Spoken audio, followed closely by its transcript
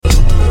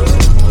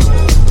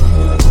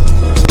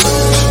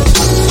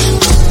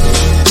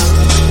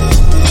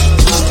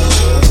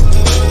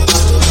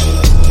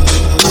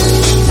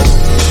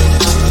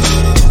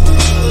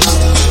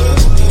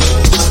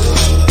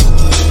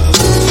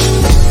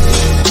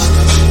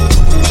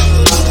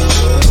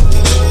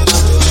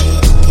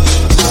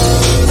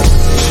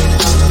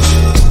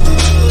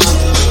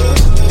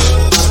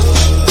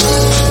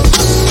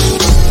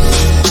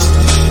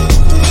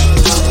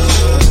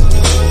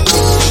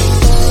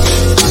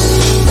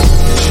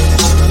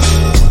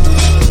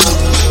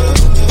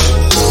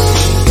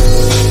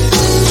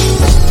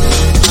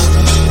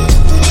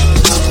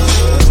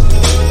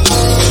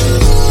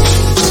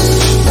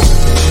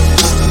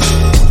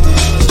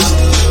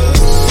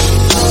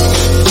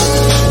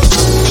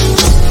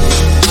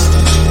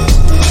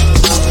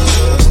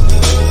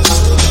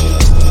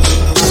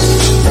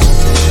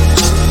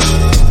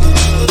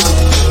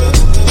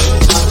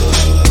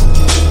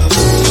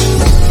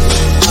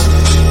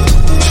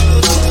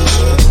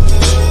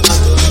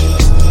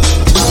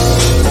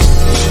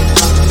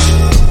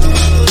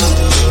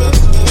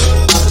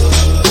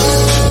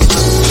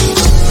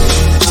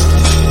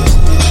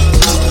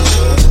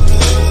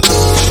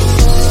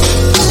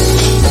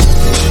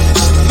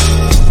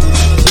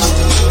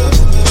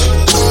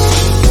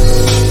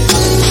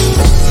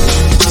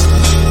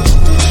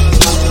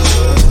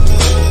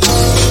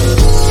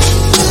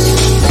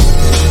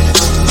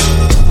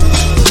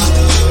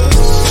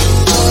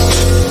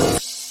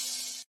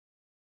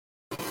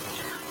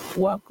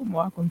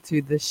welcome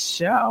to the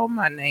show.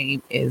 My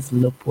name is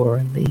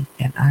Labora Lee,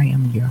 and I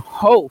am your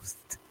host.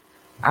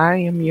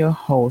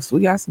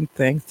 We got some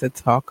things to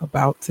talk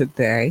about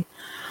today.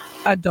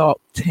 Adult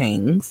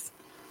things.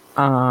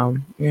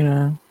 You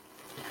know,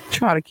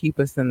 try to keep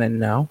us in the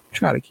know.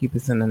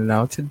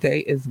 Today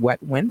is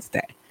Wet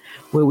Wednesday,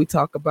 where we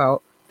talk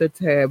about the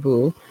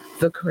taboo,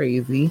 the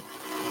crazy,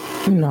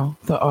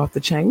 the off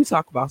the chain. We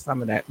talk about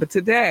some of that. But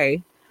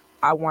today,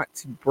 I want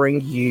to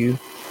bring you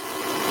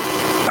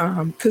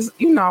because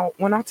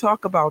when I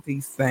talk about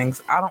these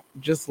things, I don't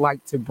just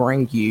like to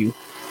bring you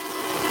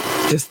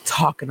just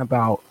talking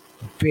about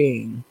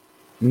being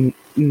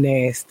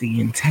nasty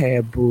and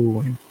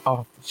taboo and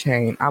off the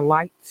chain. I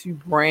like to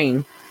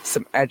bring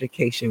some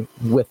education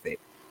with it.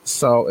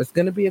 So it's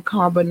going to be a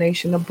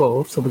combination of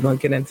both. So we're going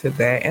to get into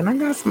that. And I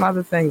got some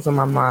other things on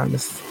my mind to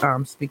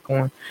speak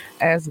on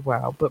as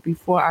well. But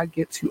before I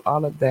get to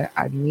all of that,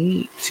 I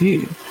need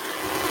to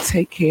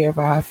take care of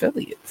our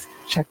affiliates.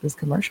 Check this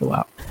commercial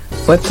out.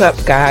 What's up,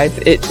 guys?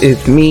 It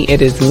is me,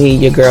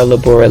 your girl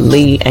Labora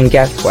Lee, and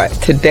guess what?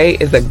 Today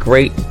is a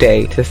great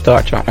day to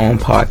start your own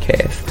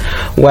podcast.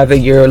 Whether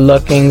you're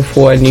looking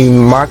for a new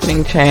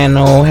marketing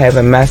channel, have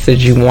a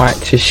message you want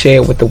to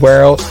share with the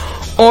world,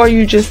 or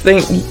you just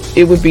think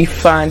it would be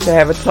fun to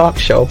have a talk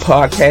show,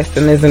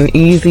 podcasting is an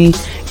easy,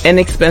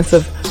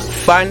 inexpensive,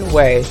 fun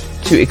way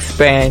to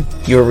expand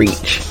your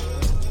reach.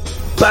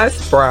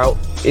 Buzzsprout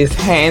is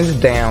hands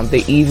down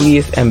the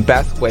easiest and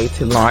best way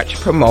to launch,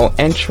 promote,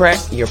 and track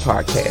your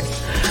podcast.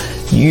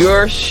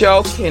 Your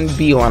show can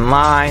be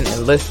online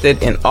and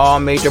listed in all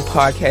major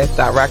podcast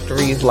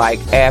directories like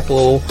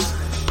Apple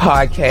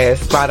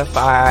Podcasts,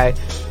 Spotify,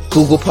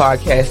 Google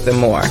Podcasts, and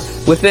more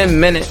within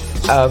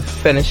minutes of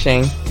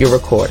finishing your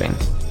recording.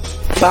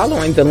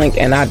 Following the link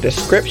in our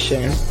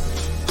description,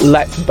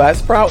 let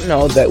Buzzsprout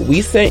know that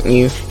we sent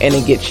you, and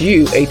it gets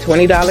you a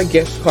 $20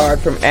 gift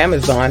card from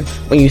Amazon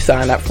when you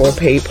sign up for a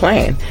paid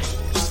plan.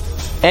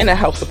 And it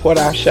helps support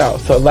our show.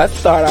 So let's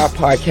start our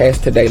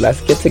podcast today. Let's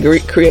get to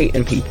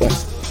creating, people.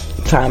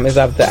 Time is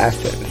of the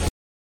essence.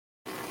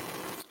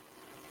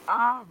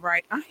 All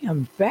right, I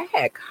am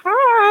back.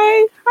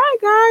 Hi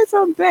guys,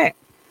 I'm back.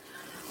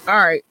 All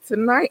right,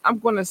 tonight I'm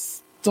going to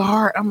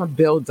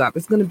build up.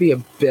 It's going to be a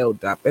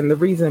build up. And the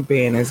reason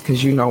being is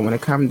because, when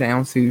it comes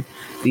down to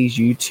these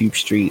YouTube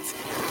streets,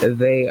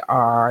 they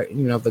are,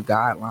 the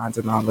guidelines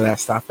and all of that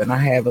stuff. And I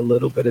have a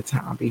little bit of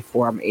time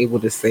before I'm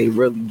able to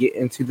really get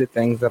into the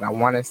things that I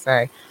want to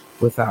say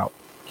without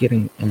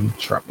getting in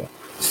trouble.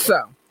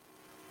 So,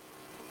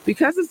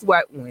 because it's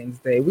Wet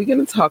Wednesday, we're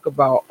going to talk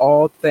about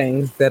all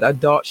things that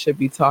adults should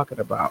be talking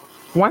about.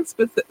 One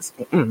specific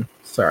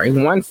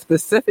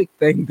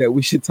thing that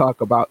we should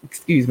talk about,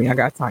 excuse me, I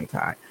got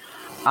tongue-tied,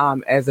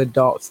 as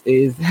adults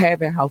is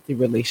having healthy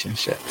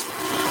relationships.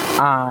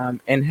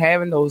 And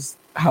having those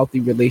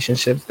healthy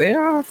relationships, there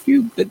are a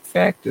few good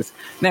factors.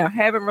 Now,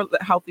 having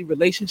healthy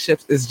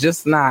relationships is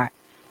just not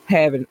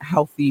having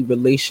healthy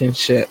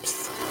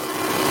relationships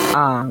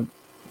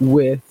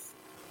with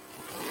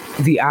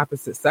the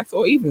opposite sex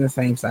or even the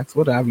same sex,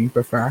 whatever you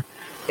prefer.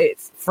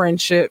 It's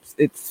friendships,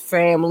 it's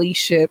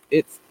familyship,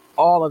 it's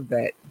all of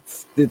that.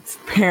 It's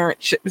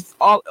parentship, it's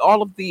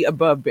all of the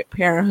above.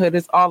 Parenthood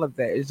is all of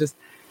that. It's just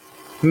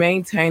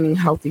maintaining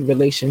healthy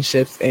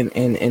relationships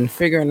and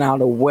figuring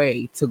out a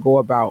way to go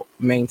about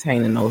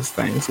maintaining those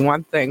things.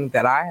 One thing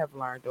that I have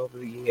learned over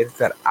the years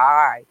that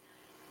I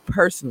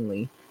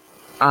personally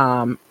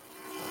have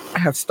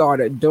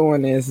started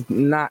doing is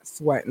not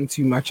sweating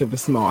too much of the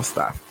small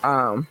stuff.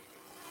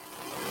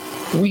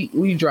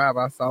 We drive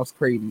ourselves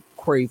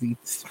crazy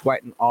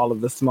sweating all of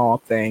the small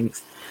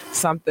things.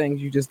 Some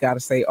things you just got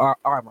to say, all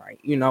right,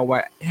 you know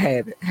what,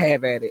 have it,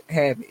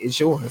 it's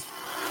yours.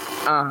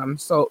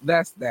 So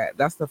that's that.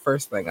 That's the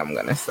first thing I'm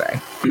going to say.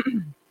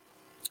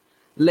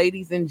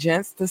 Ladies and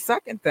gents, the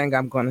second thing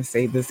I'm going to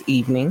say this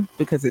evening,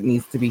 because it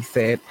needs to be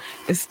said,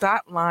 is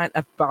stop lying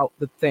about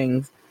the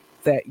things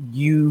that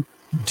you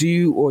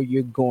do or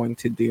you're going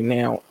to do.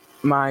 Now,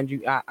 mind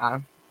you, I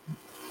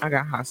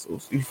got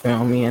hustles, you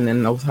feel me? And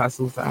then those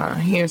hustles, I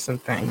hear some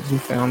things, you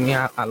feel me?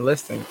 I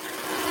listen.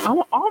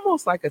 I'm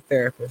almost like a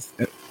therapist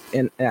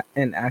in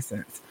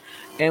essence.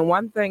 And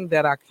one thing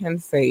that I can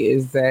say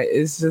is that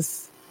it's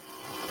just,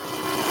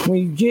 when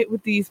you get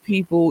with these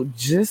people,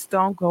 just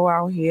don't go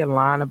out here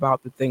lying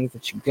about the things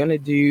that you're going to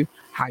do,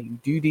 how you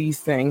do these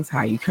things,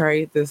 how you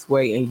carry it this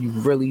way, and you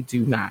really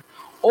do not.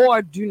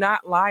 Or do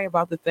not lie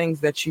about the things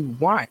that you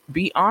want.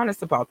 Be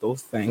honest about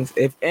those things.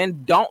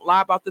 And don't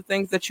lie about the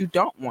things that you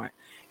don't want.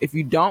 If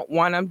you don't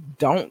want them,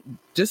 don't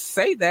just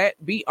say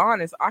that. Be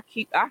honest. I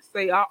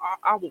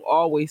will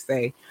always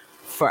say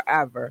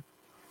forever,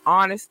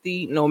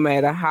 honesty, no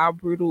matter how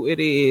brutal it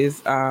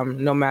is,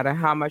 no matter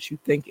how much you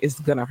think it's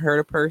going to hurt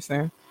a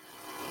person,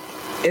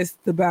 it's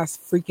the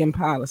best freaking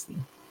policy.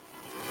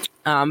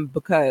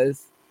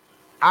 Because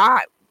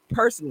I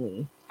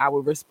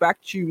would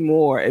respect you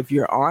more if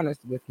you're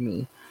honest with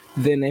me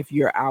than if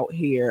you're out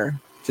here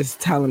just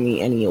telling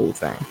me any old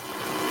thing.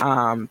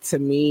 To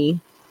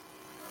me,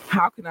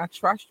 how can I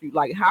trust you?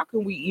 Like, how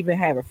can we even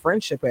have a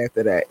friendship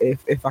after that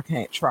if I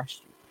can't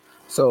trust you?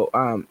 So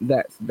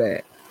that's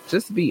that.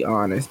 Just be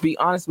honest. Be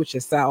honest with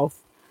yourself.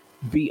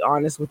 Be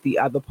honest with the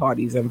other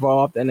parties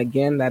involved. And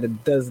again, that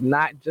it does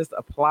not just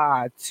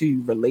apply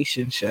to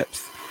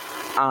relationships.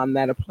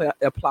 That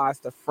applies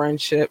to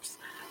friendships.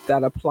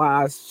 That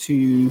applies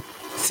to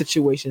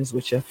situations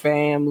with your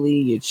family,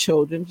 your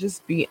children.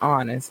 Just be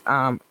honest.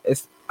 I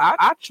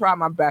try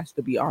my best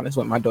to be honest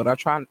with my daughter. I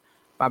try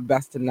my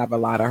best to never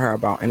lie to her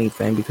about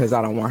anything because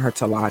I don't want her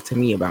to lie to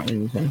me about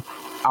anything.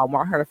 I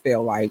want her to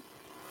feel like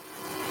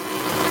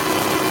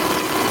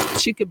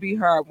she could be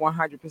her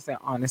 100%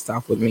 honest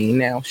self with me.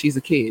 Now, she's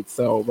a kid,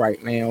 so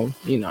right now,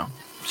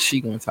 she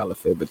gonna tell a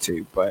fib or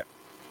two, but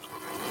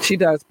she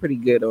does pretty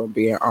good on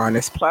being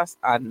honest. Plus,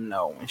 I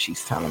know when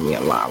she's telling me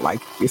a lie,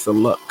 like, it's a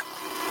look.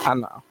 I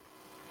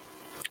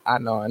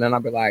know, and then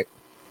I'll be like,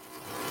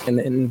 and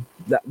then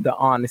the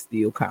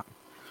honesty will come.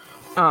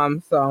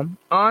 So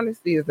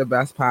honesty is the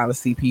best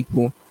policy,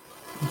 people.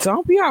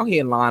 Don't be out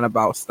here lying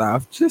about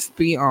stuff. Just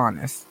be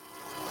honest.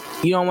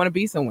 You don't want to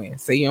be somewhere.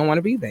 Say you don't want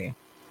to be there.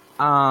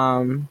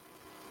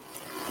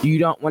 You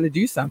don't want to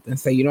do something.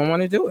 Say you don't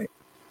want to do it.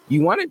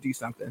 You want to do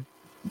something.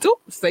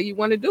 Say you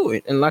want to do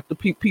it, and let the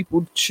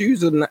people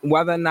choose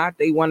whether or not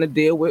they want to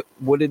deal with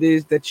what it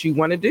is that you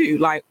want to do.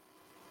 Like,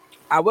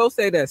 I will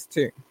say this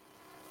too.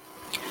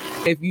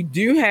 If you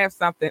do have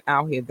something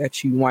out here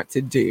that you want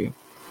to do,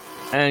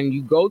 and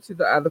you go to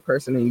the other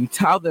person and you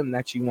tell them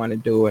that you want to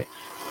do it,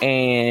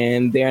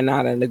 and they're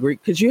not in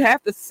agreement, because you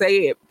have to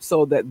say it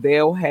so that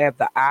they'll have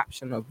the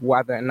option of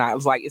whether or not.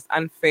 It's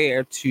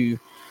unfair to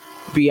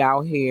be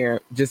out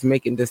here just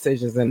making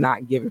decisions and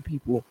not giving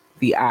people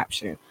the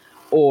option,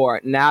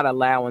 or not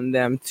allowing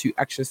them to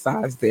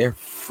exercise their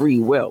free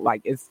will.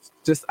 Like, it's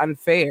just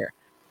unfair.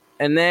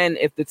 And then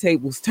if the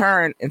tables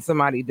turn and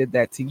somebody did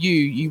that to you,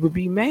 you would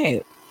be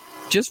mad.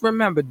 Just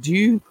remember,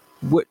 do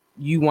what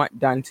you want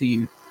done to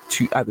you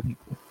to other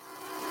people.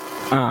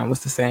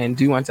 What's the saying?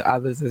 Do unto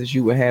others as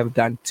you would have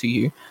done to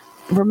you.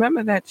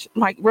 Remember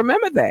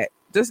that.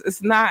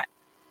 It's not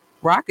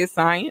rocket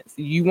science.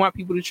 You want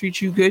people to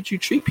treat you good, you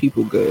treat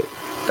people good.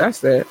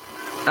 That's it.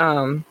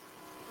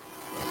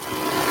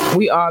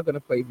 We are going to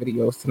play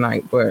videos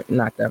tonight, but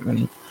not that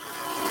many.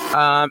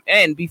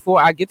 And before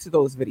I get to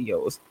those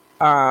videos,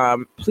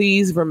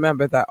 please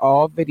remember that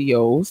all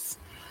videos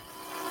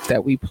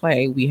that we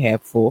play, we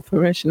have full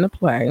permission to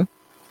play.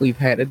 We've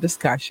had a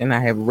discussion. I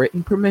have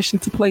written permission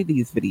to play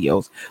these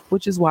videos,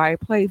 which is why I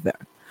play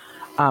them.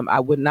 I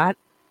would not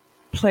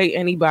play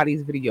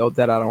anybody's video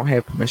that I don't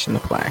have permission to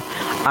play.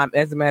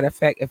 As a matter of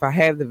fact, if I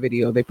have the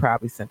video, they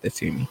probably sent it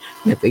to me.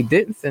 And if they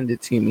didn't send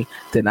it to me,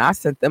 then I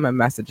sent them a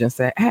message and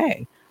said,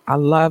 hey, I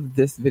love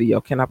this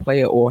video. Can I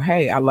play it? Or,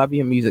 hey, I love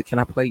your music. Can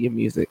I play your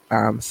music?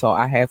 So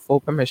I have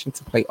full permission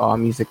to play all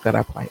music that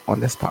I play on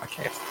this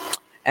podcast.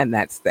 And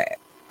that's that.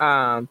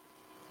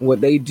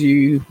 What they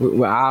do,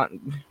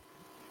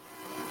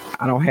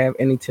 I don't have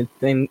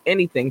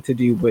anything to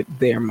do with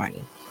their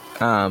money.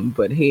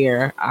 But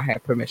here I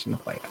have permission to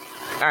play it.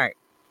 All right.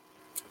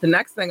 The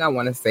next thing I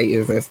want to say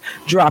is this.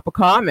 Drop a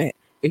comment.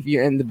 If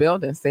you're in the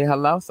building, say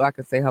hello so I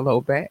can say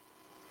hello back.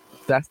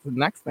 That's the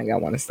next thing I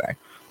want to say.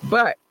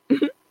 But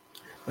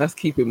let's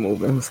keep it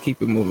moving.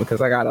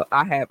 Because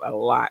I have a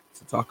lot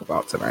to talk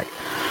about tonight.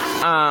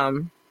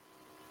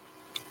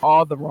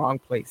 All the wrong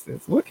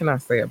places. What can I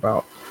say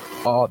about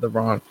all the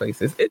wrong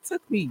places? It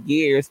took me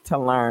years to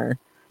learn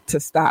to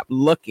stop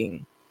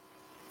looking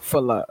for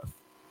love.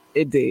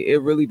 It did. It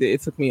really did.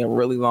 It took me a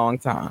really long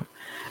time.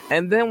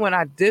 And then when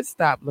I did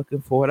stop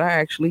looking for it, I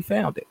actually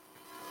found it.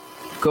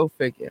 Go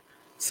figure.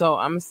 So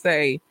I'm going to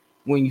say,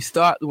 when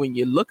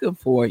you're looking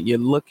for it, you're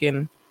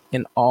looking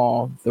in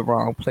all the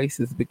wrong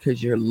places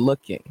because you're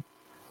looking.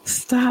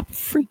 Stop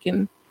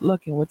freaking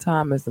looking. What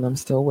time is it? I'm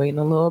still waiting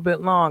a little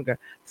bit longer.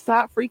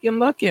 Stop freaking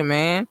looking,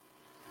 man.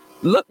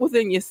 Look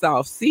within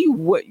yourself. See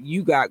what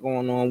you got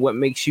going on, what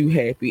makes you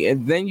happy.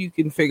 And then you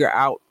can figure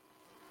out,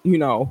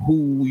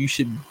 who you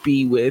should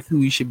be with,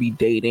 who you should be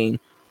dating,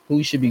 who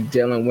you should be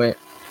dealing with.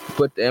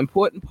 But the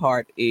important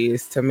part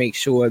is to make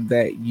sure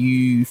that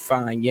you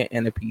find your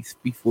inner peace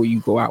before you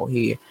go out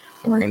here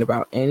worrying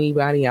about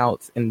anybody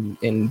else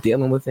and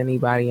dealing with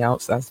anybody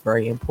else. That's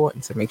very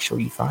important, to make sure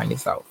you find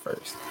yourself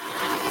first.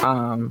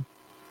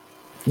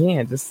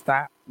 Just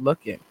stop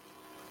looking.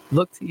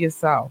 Look to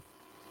yourself.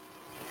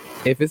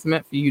 If it's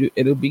meant for you,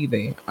 it'll be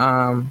there.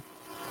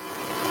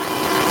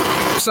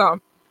 So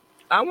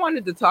I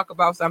wanted to talk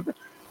about something.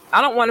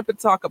 I don't want to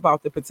talk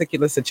about the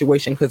particular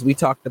situation because we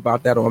talked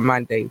about that on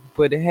Monday,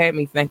 but it had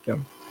me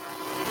thinking.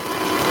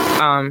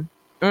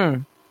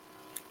 It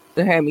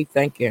had me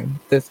thinking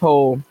this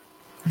whole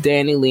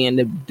Danny Lee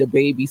and the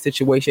baby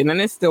situation,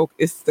 and it's still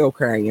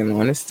carrying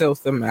on. It's still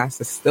some mess.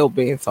 It's still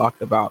being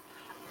talked about.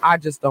 I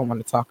just don't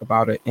want to talk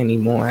about it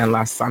anymore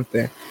unless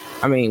something.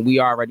 I mean, we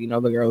already know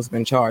the girl's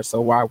been charged,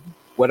 so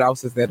what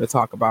else is there to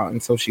talk about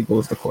until she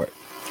goes to court?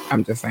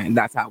 I'm just saying,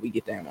 that's how we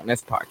get down on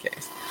this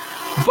podcast.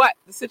 But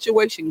the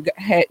situation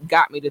had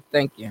got me to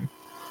thinking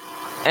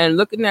and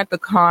looking at the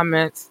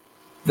comments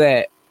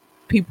that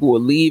people were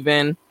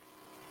leaving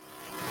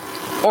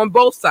on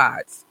both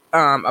sides,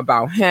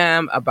 about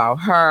him, about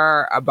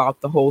her,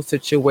 about the whole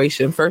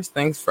situation. First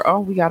things for,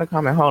 we got to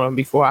comment. Hold on.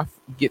 Before I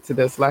get to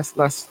this,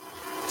 let's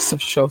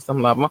show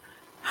some love.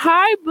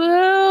 Hi,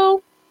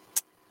 Boo.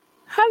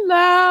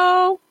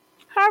 Hello.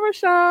 Hi,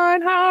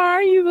 Rashawn. How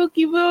are you,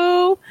 Bookie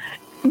Boo?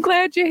 I'm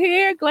glad you're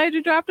here. Glad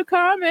you dropped a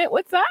comment.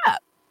 What's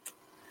up?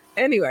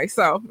 Anyway,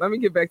 so let me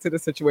get back to the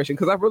situation,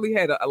 because I really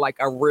had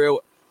a real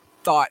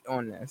thought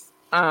on this.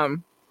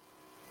 And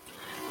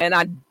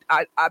I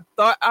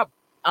thought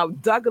I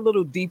dug a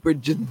little deeper,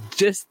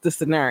 just the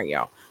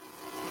scenario.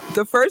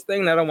 The first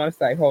thing that I want to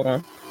say, hold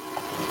on.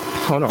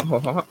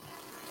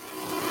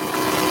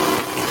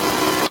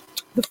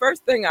 The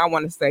first thing I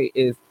want to say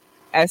is,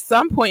 at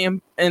some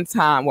point in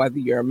time, whether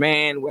you're a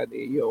man, whether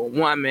you're a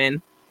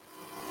woman,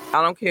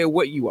 I don't care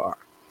what you are,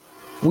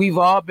 we've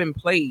all been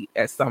played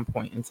at some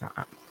point in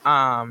time.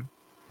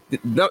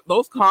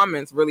 Those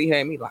comments really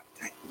had me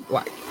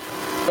like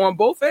on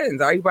both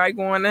ends. Everybody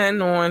going in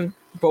on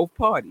both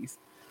parties.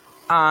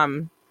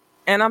 And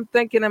I'm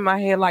thinking in my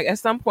head, like, at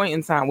some point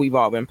in time, we've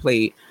all been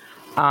played.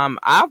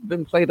 I've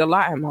been played a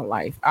lot in my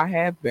life. I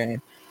have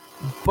been.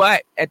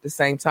 But at the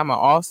same time, I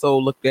also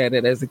looked at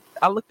it as a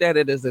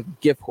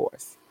gift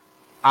horse.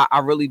 I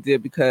really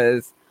did,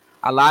 because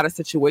a lot of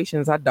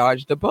situations I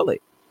dodged a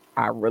bullet.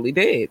 I really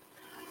did.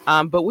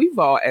 But we've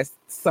all at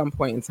some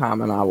point in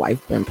time in our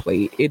life been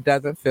played. It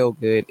doesn't feel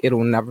good.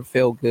 It'll never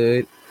feel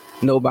good.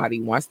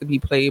 Nobody wants to be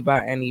played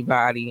by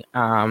anybody.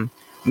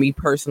 Me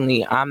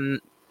personally,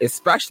 I'm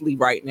especially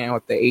right now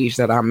at the age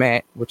that I'm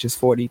at, which is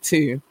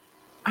 42.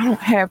 I don't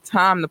have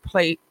time to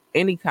play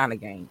any kind of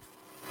games.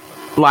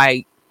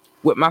 Like,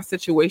 what my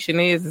situation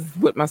is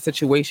what my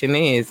situation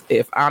is.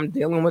 If I'm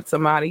dealing with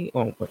somebody,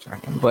 which I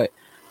am, but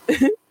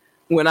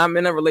when I'm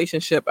in a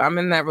relationship, I'm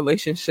in that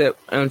relationship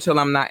until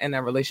I'm not in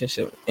that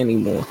relationship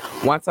anymore.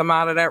 Once I'm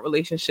out of that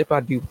relationship, I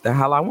do what the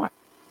hell I want.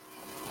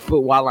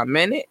 But while I'm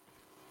in it,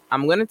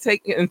 I'm going to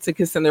take into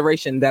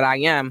consideration that I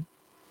am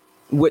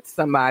with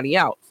somebody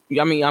else.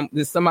 I mean,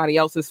 there's somebody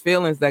else's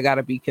feelings that got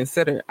to be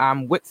considered.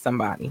 I'm with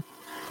somebody.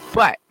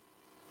 But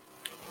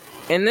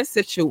in this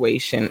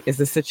situation, is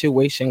a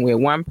situation where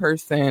one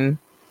person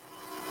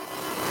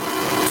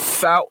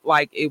felt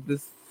like it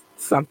was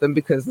something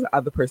because the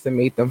other person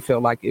made them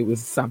feel like it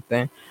was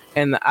something.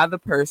 And the other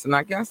person,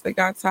 I guess they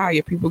got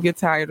tired. People get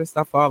tired of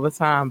stuff all the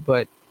time,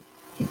 but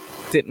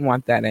didn't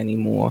want that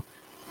anymore.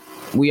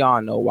 We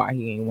all know why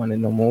he ain't want it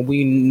no more.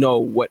 We know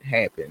what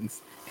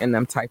happens in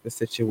them type of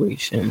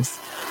situations.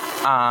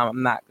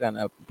 I'm not going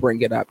to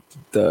bring it up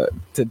to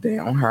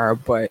down her,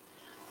 but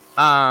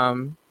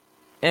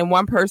and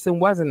one person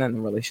wasn't in the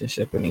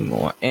relationship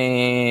anymore,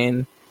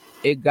 and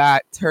it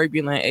got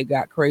turbulent, it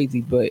got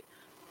crazy. But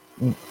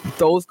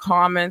those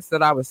comments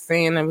that I was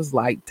saying, it was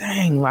like,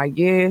 dang, like,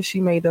 yeah, she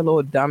made that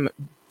little dumbass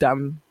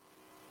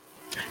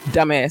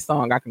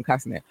song. I can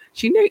cuss now.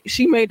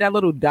 She made that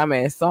little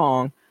dumbass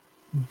song,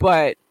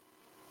 but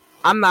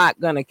I'm not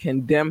gonna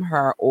condemn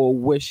her or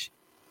wish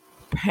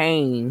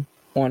pain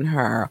on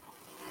her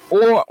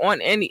or on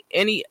any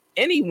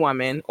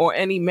woman or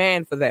any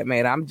man for that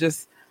matter. I'm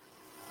just,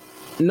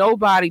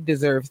 nobody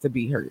deserves to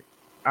be hurt.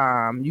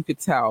 You could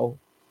tell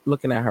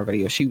looking at her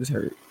video, she was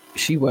hurt.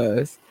 She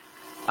was.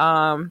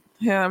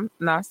 Him,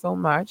 not so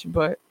much,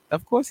 but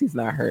of course he's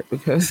not hurt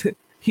because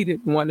he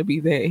didn't want to be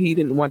there. He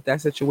didn't want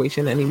that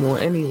situation anymore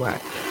anyway.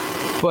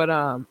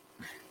 But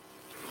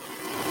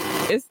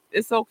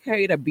it's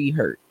okay to be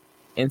hurt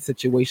in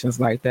situations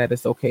like that.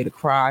 It's okay to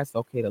cry. It's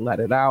okay to let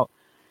it out.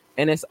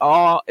 And it's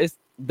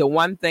the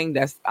one thing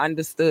that's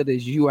understood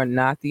is you are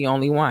not the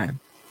only one.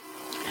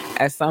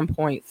 At some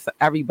point,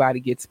 everybody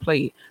gets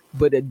played,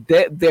 but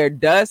there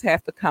does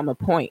have to come a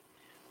point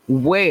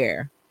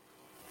where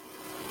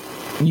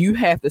you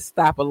have to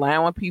stop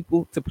allowing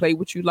people to play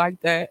with you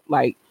like that.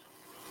 Like,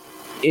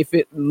 if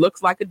it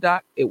looks like a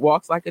duck, it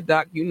walks like a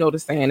duck, you know the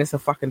saying, it's a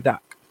fucking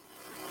duck.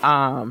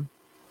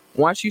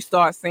 Once you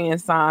start seeing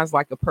signs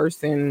like a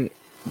person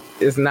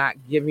is not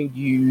giving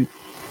you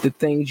the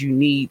things you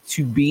need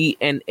to be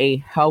in a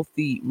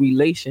healthy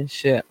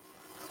relationship,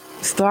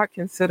 start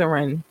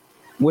considering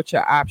what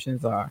your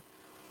options are.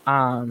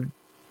 I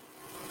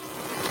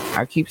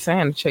keep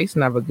saying the chase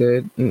never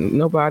good.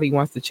 Nobody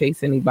wants to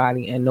chase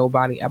anybody, and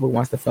nobody ever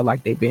wants to feel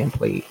like they're being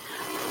played.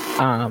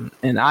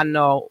 And I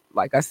know,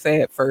 like I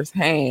said,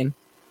 firsthand,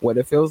 what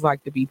it feels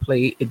like to be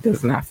played. It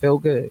does not feel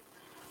good.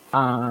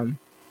 I'm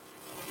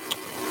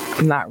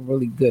not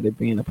really good at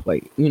being a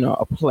player.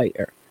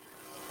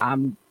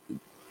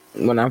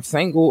 When I'm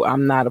single,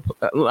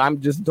 I'm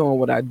just doing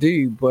what I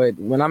do. But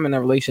when I'm in a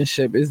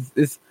relationship,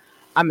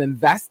 I'm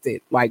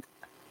invested. Like,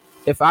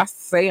 if I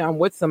say I'm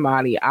with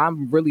somebody,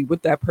 I'm really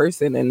with that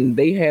person, and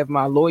they have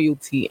my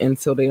loyalty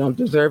until they don't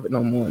deserve it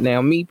no more.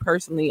 Now, me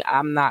personally,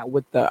 I'm not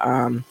with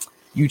the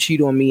you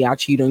cheat on me, I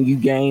cheat on you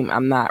game.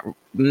 I'm not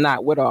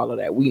with all of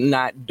that. We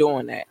not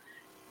doing that.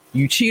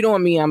 You cheat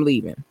on me, I'm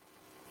leaving.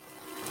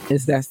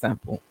 It's that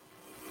simple.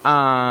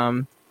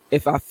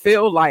 If I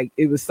feel like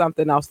it was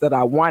something else that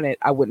I wanted,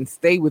 I wouldn't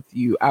stay with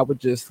you. I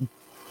would just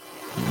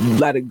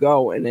let it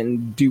go and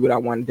then do what I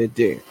wanted to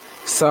do.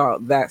 So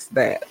that's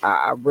that.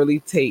 I really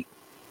take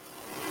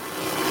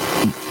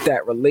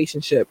that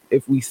relationship.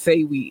 If we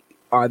say we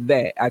are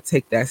that, I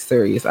take that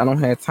serious. I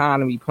don't have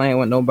time to be playing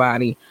with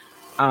nobody.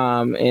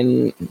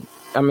 And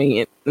I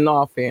mean, in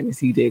all fairness,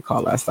 he did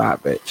call us side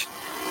bitch.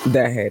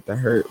 That had to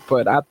hurt.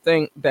 But I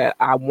think that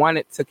I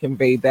wanted to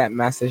convey that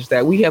message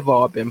that we have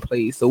all been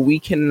played. So we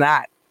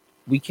cannot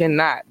be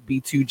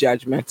too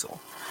judgmental.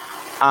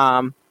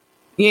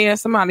 Yeah,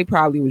 somebody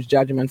probably was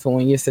judgmental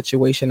in your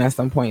situation at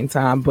some point in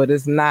time, but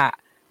it's not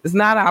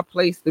our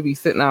place to be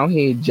sitting out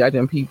here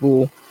judging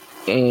people.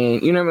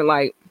 And you know what I mean?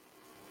 Like,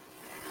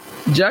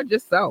 judge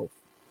yourself.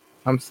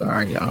 I'm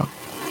sorry, y'all.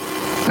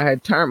 I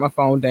had turned my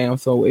phone down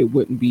so it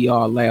wouldn't be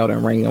all loud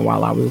and ringing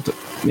while I was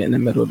in the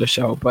middle of the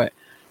show, but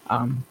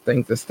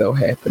things are still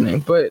happening.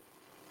 But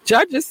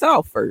judge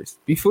yourself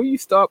first before you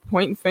start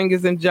pointing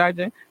fingers and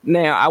judging.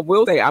 Now, I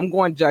will say I'm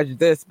going to judge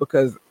this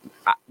because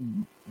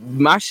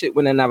my shit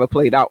would have never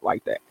played out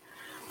like that.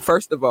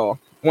 First of all,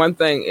 one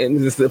thing, and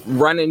this is a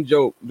running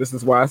joke, this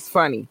is why it's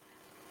funny.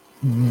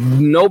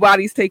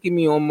 Nobody's taking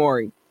me on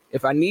Maury.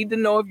 If I need to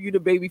know if you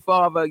the baby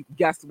father,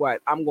 guess what?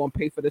 I'm going to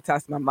pay for the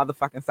test my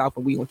motherfucking self,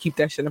 and we going to keep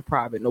that shit in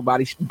private.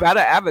 Nobody better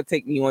ever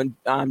take me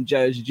on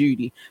Judge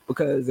Judy,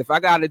 because if I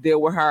got to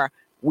deal with her,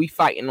 we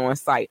fighting on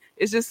site.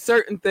 It's just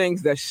certain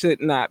things that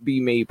should not be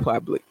made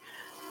public.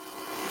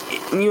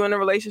 You in a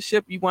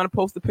relationship, you want to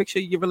post a picture,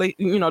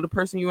 the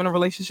person you in a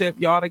relationship,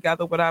 y'all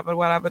together,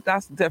 whatever,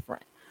 that's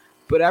different.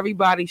 But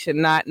everybody should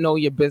not know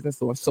your business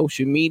on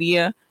social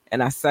media.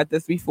 And I said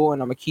this before,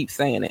 and I'm going to keep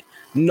saying it.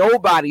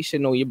 Nobody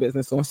should know your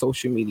business on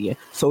social media.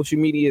 Social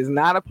media is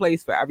not a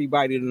place for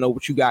everybody to know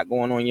what you got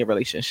going on in your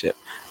relationship.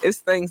 It's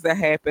things that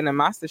happen in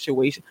my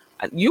situation.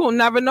 You'll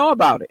never know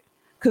about it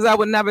because I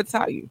would never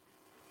tell you.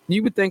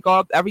 You would think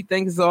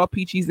everything is all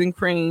peaches and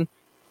cream,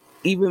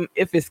 even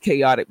if it's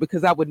chaotic,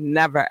 because I would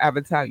never, ever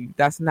tell you.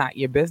 That's not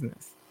your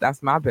business.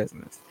 That's my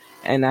business.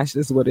 And that's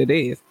just what it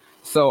is.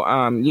 So,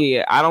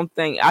 yeah,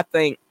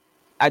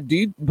 I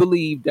do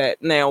believe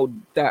that now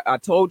that I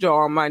told y'all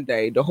on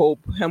Monday, the whole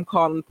him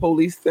calling the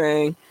police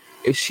thing,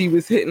 if she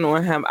was hitting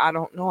on him, I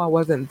don't know. I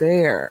wasn't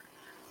there.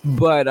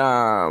 But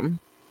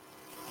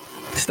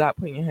stop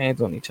putting your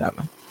hands on each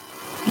other.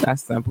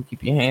 That's simple.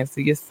 Keep your hands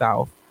to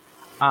yourself.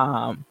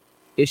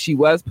 If she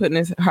was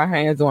putting her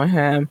hands on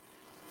him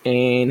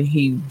and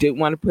he didn't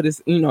want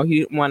to he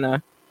didn't want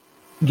to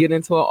get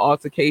into an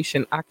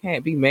altercation, I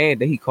can't be mad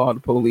that he called the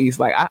police.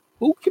 Like,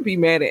 who can be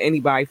mad at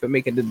anybody for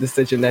making the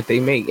decision that they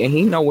make? And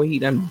he know what he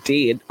done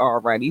did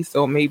already,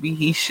 so maybe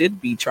he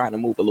should be trying to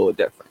move a little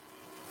different.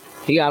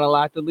 He got a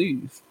lot to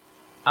lose.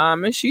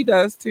 And she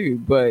does too,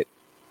 but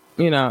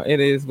it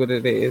is what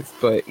it is.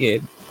 But yeah,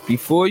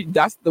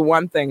 that's the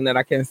one thing that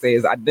I can say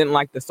is I didn't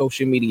like the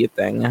social media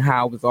thing and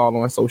how it was all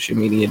on social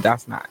media.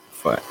 That's not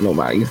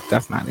anybody's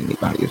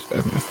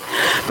business.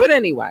 But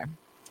anyway,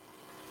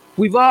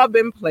 we've all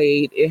been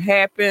played. It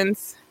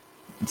happens.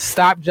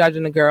 Stop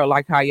judging a girl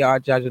like how y'all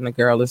judging a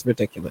girl. It's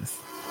ridiculous.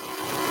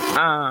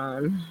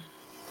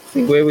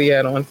 See where we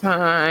at on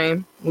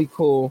time. We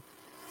cool.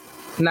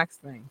 Next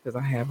thing, because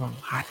I have a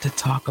lot to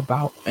talk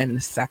about in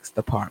the sex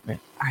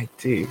department. I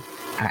do.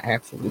 I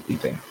absolutely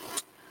do.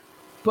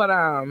 But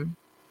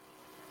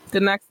the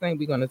next thing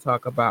we're going to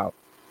talk about,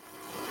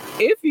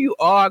 if you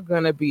are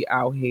going to be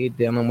out here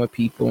dealing with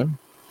people,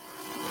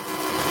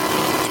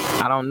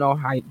 I don't know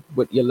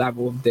what your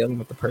level of dealing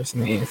with the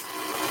person is.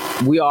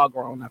 We all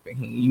grown up in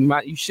here.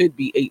 You should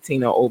be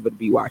 18 or over to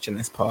be watching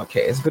this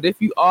podcast. But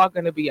if you are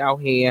going to be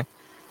out here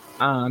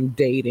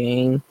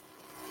dating,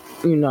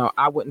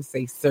 I wouldn't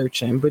say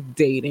searching, but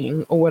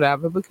dating or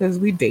whatever, because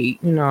we date,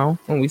 when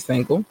we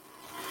single.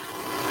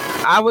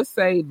 I would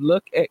say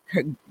look at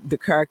the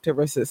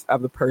characteristics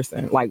of the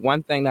person. Like,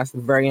 one thing that's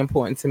very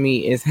important to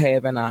me is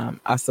having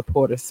a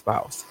supportive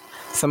spouse,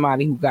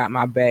 somebody who got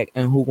my back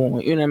and who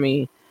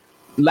going,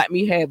 let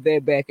me have their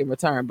back in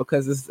return,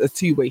 because it's a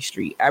two-way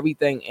street.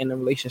 Everything in a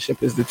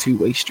relationship is the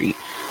two-way street.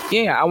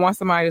 Yeah, I want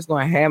somebody that's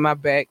going to have my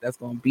back, that's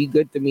going to be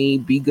good to me,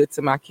 be good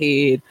to my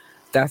kid,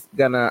 that's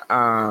going to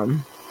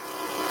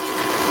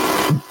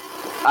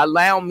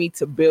allow me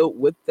to build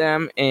with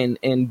them and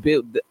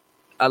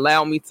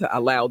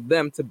allow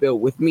them to build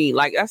with me.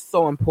 Like, that's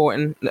so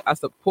important. A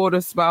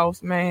supportive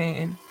spouse,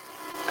 man,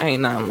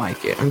 ain't nothing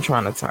like it. I'm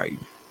trying to tell you.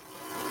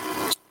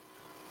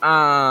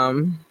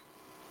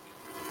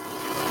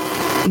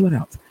 What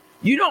else?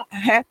 You don't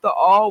have to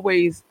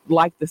always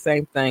like the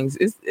same things.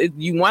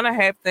 You want to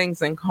have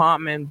things in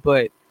common,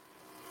 but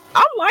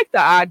I like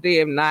the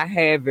idea of not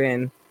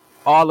having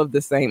all of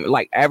the same,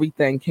 like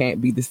everything can't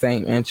be the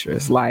same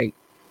interest. Like,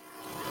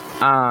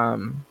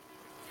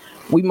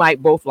 we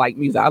might both like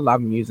music. I love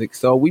music.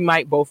 So we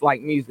might both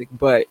like music,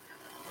 but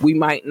we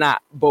might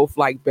not both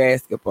like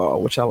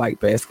basketball, which I like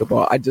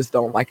basketball. I just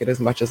don't like it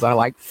as much as I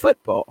like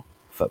football.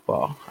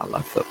 I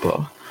love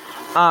football.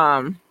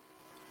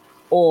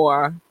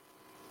 Or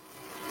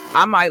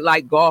I might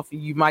like golf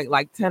and you might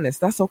like tennis.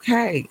 That's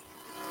okay.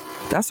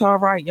 That's all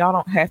right. Y'all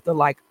don't have to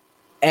like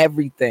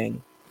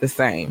everything the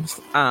same.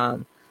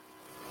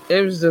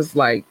 it was just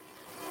like,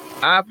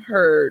 I've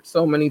heard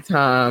so many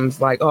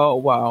times, like, oh,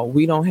 wow,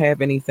 we don't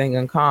have anything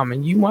in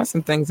common. You want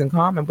some things in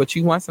common, but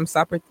you want some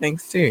separate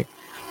things too.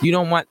 You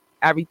don't want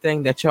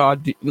everything that y'all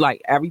do,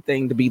 like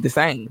everything to be the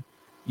same.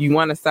 You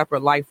want a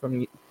separate life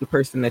from the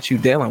person that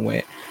you're dealing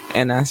with.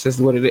 And that's just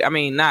what it is. I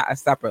mean, not a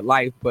separate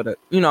life, but,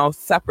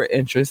 separate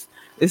interests.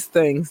 It's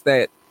things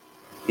that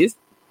it's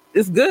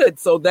good.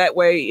 So that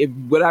way, if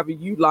whatever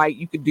you like,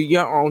 you could do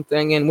your own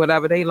thing, and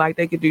whatever they like,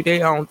 they could do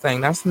their own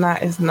thing. It's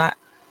not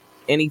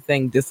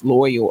anything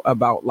disloyal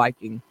about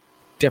liking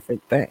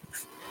different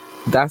things.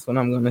 That's what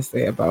I'm going to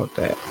say about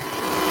that.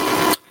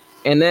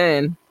 And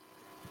then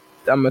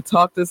I'm going to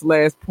talk this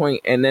last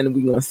point, and then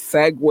we're going to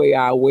segue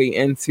our way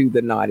into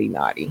the naughty.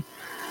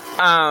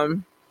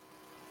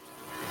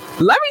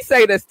 Let me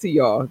say this to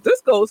y'all.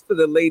 This goes for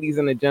the ladies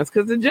and the gents,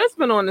 because the gents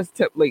been on this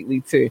tip lately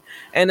too.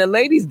 And the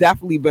ladies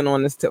definitely been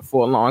on this tip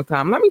for a long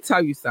time. Let me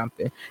tell you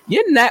something.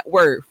 Your net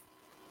worth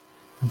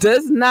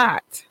does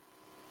not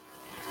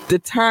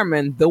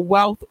determine the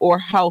wealth or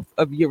health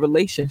of your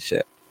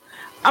relationship.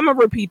 I'm going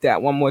to repeat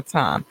that one more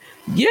time.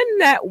 Your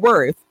net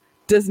worth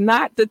does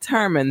not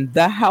determine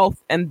the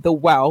health and the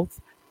wealth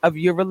of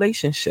your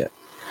relationship.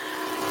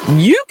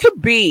 You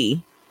could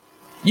make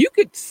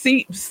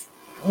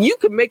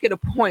it a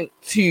point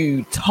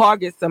to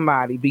target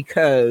somebody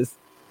because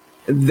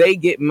they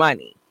get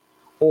money,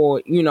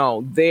 or,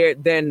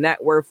 their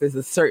net worth is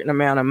a certain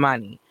amount of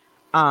money.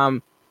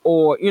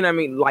 Or,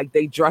 like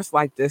they dress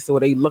like this or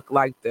they look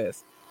like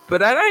this. But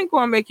that ain't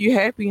going to make you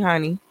happy,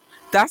 honey.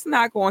 That's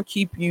not going to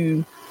keep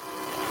you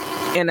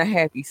in a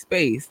happy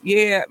space.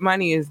 Yeah,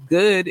 money is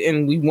good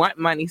and we want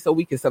money so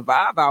we can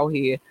survive out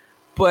here.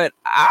 But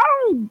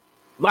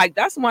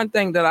that's one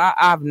thing that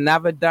I've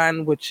never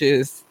done, which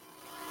is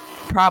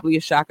probably a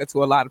shocker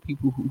to a lot of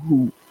people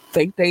who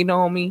think they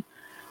know me.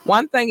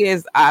 One thing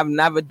is I've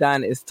never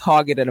done is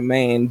targeted a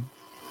man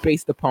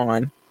based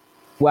upon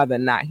whether or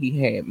not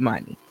he had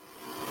money.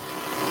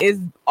 It's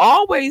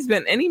always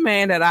been any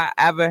man that I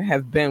ever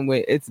have been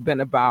with. It's been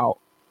about,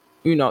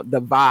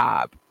 the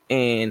vibe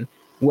and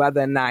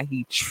whether or not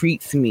he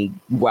treats me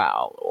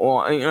well,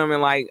 or,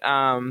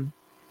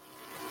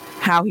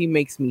 how he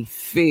makes me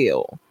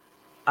feel.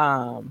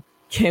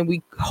 Can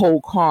we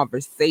hold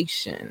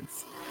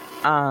conversations?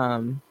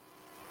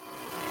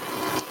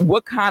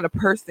 What kind of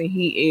person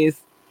he is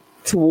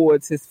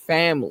towards his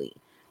family.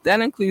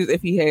 That includes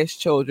if he has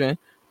children.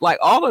 Like,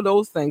 all of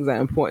those things are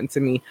important to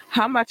me.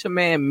 How much a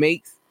man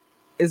makes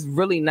is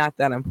really not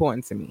that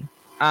important to me.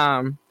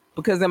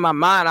 Because in my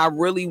mind, I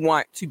really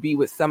want to be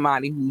with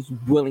somebody who's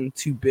willing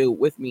to build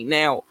with me.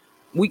 Now,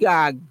 we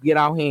gotta get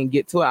out here and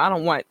get to it. I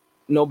don't want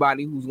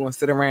nobody who's going to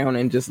sit around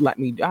and just let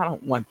me. I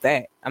don't want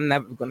that. I'm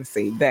never going to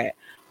say that.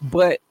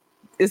 But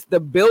it's the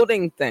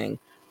building thing.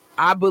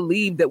 I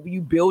believe that we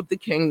build the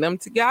kingdom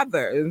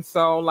together. And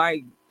so,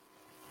 like,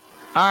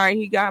 all right,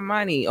 he got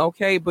money.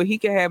 Okay, but he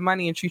can have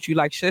money and treat you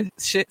like shit,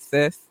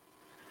 sis.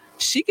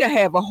 She can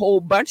have a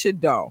whole bunch of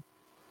dough,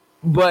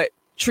 but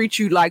treat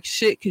you like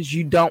shit because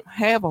you don't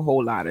have a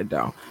whole lot of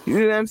dough. You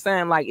know what I'm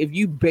saying? Like, if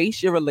you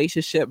base your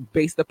relationship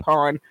based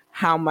upon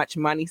how much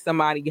money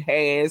somebody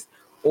has,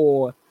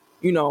 or,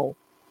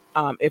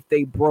 if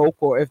they broke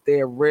or if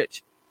they're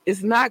rich,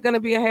 it's not going to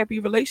be a happy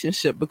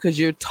relationship because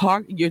you're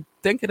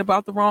thinking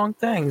about the wrong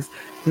things.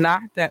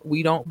 Not that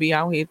we don't be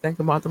out here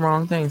thinking about the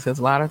wrong things, because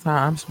a lot of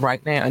times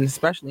right now, and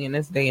especially in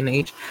this day and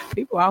age,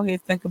 people out here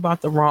think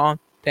about the wrong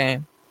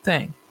damn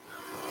thing.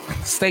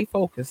 Stay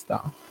focused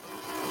though.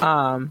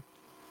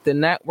 The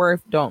net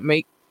worth don't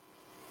make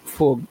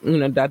for,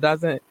 that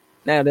doesn't,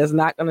 now that's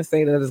not going to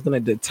say that it's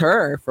going to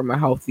deter from a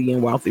healthy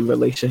and wealthy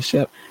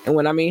relationship. And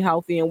when I mean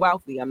healthy and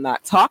wealthy, I'm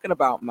not talking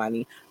about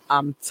money.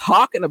 I'm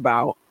talking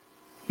about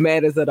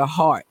matters of the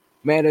heart,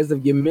 matters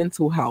of your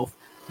mental health,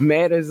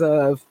 matters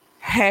of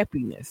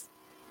happiness.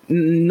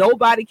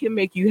 Nobody can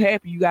make you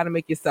happy. You got to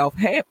make yourself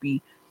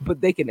happy,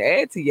 but they can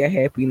add to your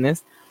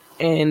happiness.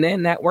 And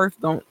then net worth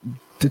don't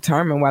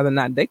determine whether or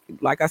not they,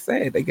 like I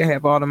said, they can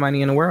have all the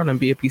money in the world and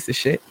be a piece of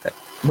shit.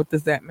 What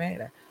does that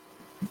matter?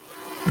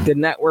 The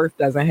net worth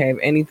doesn't have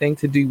anything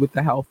to do with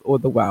the health or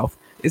the wealth.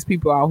 It's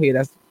people out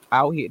here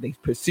they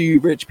pursue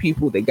rich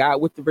people. They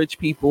got with the rich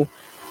people.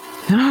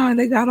 Oh,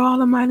 they got all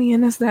the money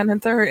and this, that, and the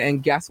third.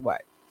 And guess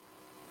what?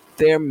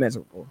 They're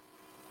miserable.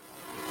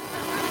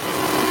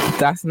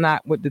 That's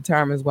not what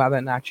determines whether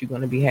or not you're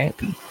going to be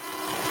happy.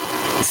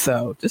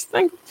 So just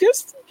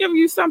give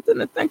you something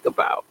to think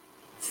about.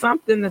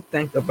 Something to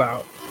think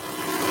about.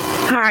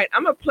 All right,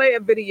 I'm going to play a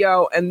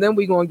video and then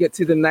we're going to get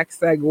to the next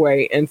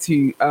segue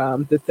into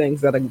the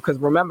things that because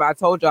remember, I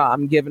told y'all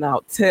I'm giving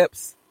out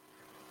tips.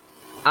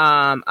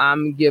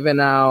 I'm giving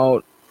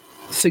out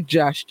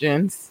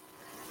suggestions.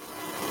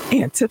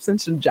 And tips and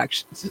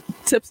suggestions.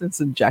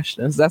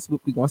 That's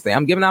what we're going to say.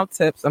 I'm giving out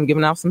tips. I'm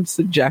giving out some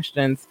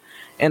suggestions.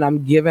 And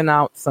I'm giving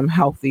out some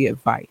healthy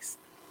advice.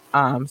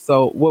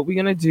 So what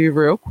we're going to do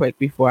real quick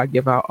before I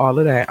give out all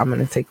of that, I'm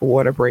going to take a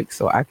water break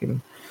so I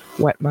can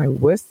wet my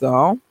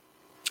whistle.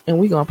 And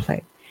we're going to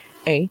play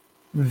a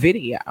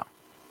video.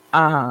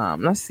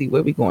 Let's see,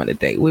 where we going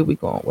today? Where we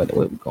going with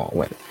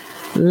it?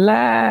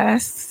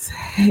 Let's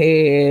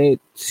head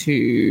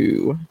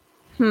to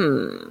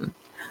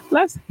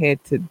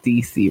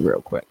DC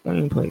real quick. Let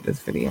me play this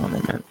video in a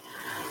minute.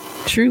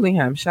 Truly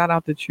Him. Shout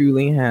out to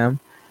Truly Him.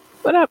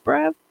 What up,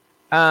 bruv?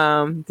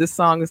 This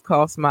song is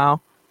called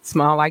Smile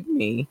Like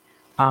Me.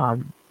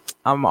 I'm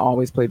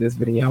always play this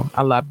video.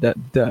 I love the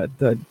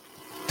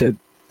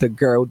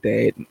girl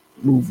dad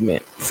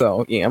movement.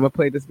 So yeah, I'm gonna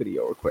play this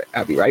video real quick.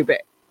 I'll be right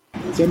back.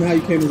 Tell me how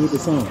you came in with the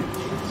song.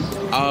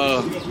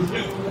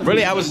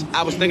 Really, I was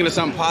thinking of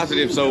something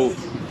positive, so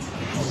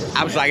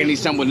I was like, I need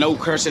something with no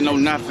cursing, no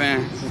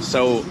nothing.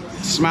 So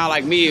Smile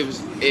Like Me,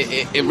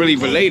 it really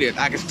related.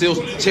 I can still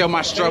tell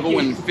my struggle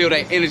and feel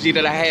that energy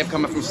that I have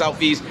coming from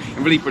Southeast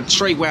and really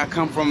portray where I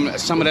come from,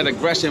 some of that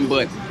aggression,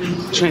 but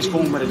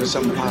transform it into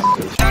something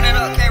positive.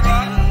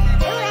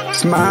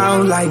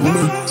 Smile like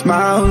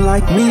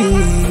me,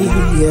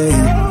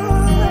 yeah.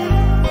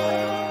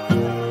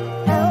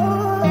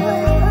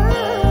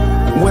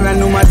 When I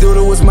knew my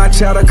daughter was my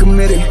child, I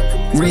committed.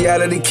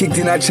 Reality kicked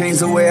in, I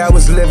changed the way I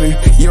was living.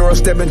 Euro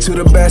step into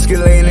the basket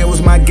lane, it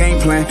was my game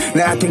plan.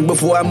 Now I think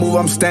before I move,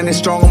 I'm standing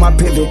strong on my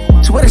pivot.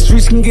 Swear the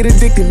streets can get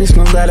addicted, it's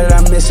no lie that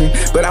I'm missing.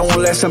 But I won't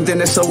let something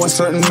that's so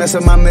uncertain mess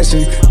up my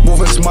mission.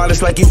 Moving smart,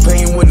 it's like you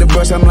painting with the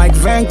brush, I'm like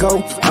Van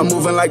Gogh. I'm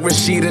moving like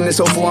Rashid in this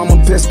 04, I'm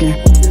a Piskin.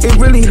 It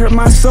really hurt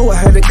my soul, I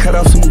had to cut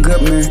off some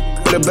good men.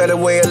 But a better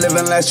way of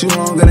living lasts you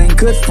longer than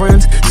good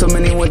friends. So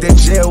many went to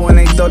jail when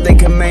they thought they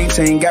could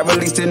maintain. Got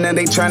released and now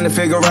they trying to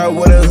figure out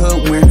what a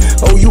hood went.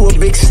 Oh, you a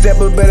big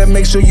stepper, better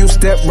make sure you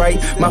step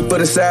right. My foot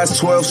is size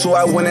 12, so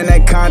I win in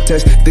that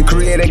contest. The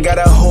creator got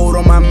a hold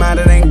on my mind,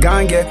 it ain't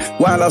gone yet.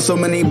 Why I lost so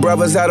many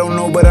brothers, I don't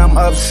know, but I'm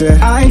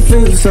upset. I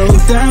feel so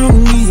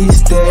down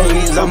these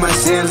days. All my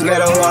sins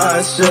gotta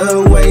wash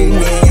away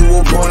me. You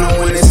were born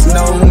when it's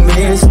no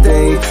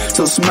mistake.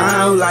 So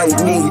smile like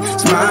me,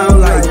 smile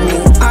like me.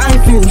 I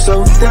feel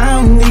so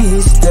down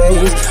these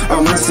days.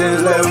 All my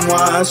sins let them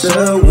wash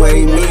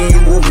away me. You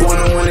were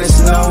born when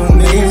it's no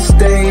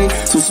mistake.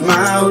 So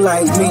smile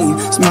like me,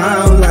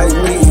 smile like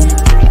me.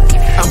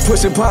 I'm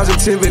pushing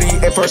positivity.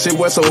 At first it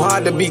was so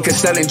hard to be, cause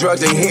selling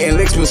drugs and hitting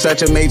licks was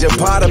such a major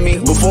part of me.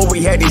 Before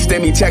we had these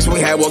STEMI checks, we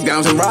had walk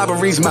downs and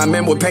robberies. My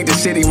men would paint the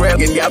city red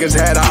and youngers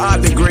had a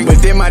hard degree.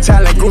 But then my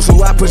talent grew, so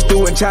I pushed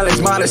through and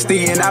challenged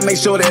modesty. And I make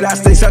sure that I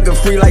stay sucker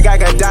free like I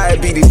got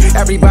diabetes.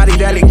 Everybody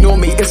that ignore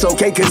me, it's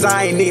okay cause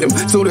I ain't need them.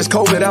 Soon as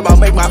COVID up, I'll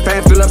make my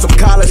fans fill up some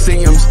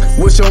coliseums.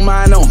 What's your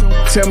mind on?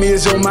 Tell me,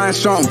 is your mind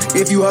strong?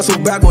 If you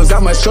hustle backwards,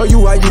 I'ma show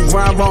you how you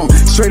grind wrong.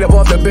 Straight up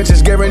off the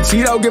benches,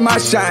 guaranteed I'll get my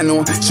shine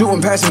on.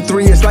 Shooting past the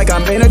 3, it's like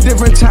I'm in a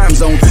different time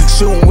zone.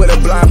 Shooting with a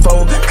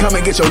blindfold, come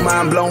and get your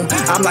mind blown.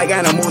 I'm like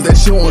animals that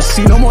you won't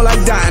see no more like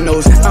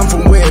dinos. I'm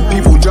from where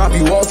people drop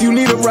you off, you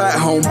need a ride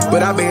home.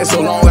 But I've been here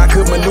so long, I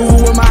could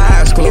maneuver with my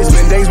eyes closed.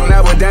 It's been days when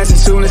I was dancing,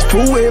 soon as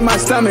food hit my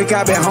stomach.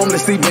 I've been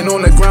homeless, sleeping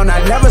on the ground,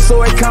 I never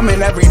saw it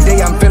coming. Every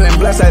day I'm feeling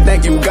blessed, I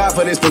thank you God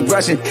for this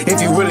progression.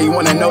 If you really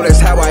wanna know, that's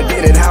how I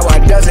did it, how I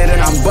does it.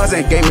 And I'm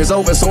buzzing, game is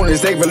over soon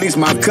as they release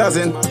my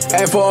cousin.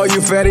 And for all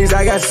you fatties,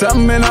 I got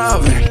something in the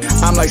oven.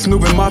 I'm like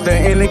Snoop and Martha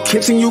in the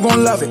kitchen, you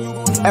gon' love it.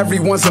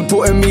 Everyone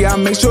supporting me, I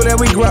make sure that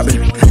we grab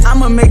it.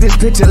 I'ma make this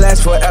picture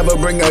last forever,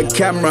 bring a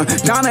camera.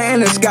 Donna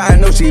in the sky, I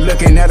know she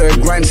looking at her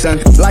grandson.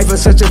 Life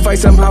is such a fight,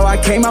 somehow I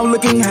came out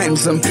looking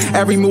handsome.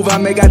 Every move I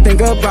make, I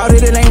think about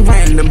it, it ain't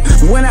random.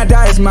 When I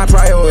die, it's my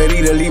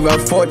priority to leave a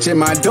fortune.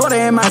 My daughter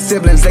and my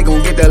siblings, they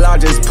gon' get the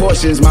largest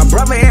portions. My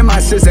brother and my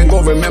sister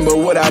gon' remember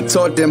what I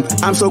taught them.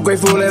 I'm so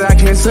grateful that I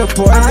can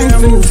support them. I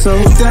feel so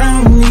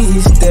down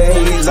these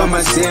days. All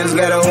my sins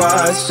gotta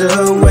wash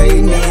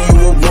away me.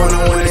 You were born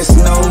when it's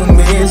no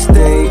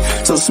mistake.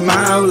 So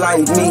smile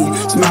like me,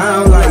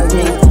 smile like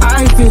me.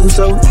 I feel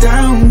so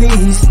down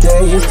these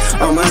days.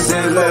 All my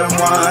sins let them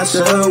wash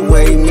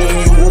away me.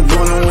 You were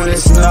born when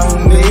it's no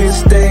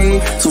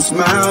mistake. So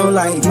smile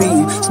like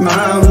me,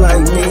 smile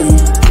like me.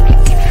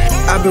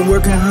 I've been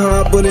working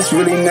hard, but it's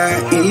really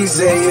not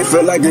easy. It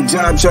felt like a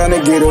job trying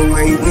to get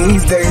away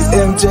these days.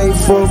 MJ,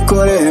 4th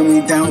quarter, and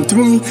we down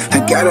 3. I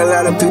got a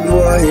lot of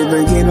people out here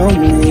breaking on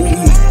me.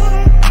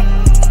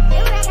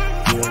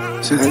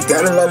 So I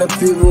got a lot of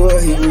people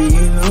out here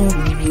breaking on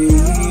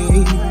me.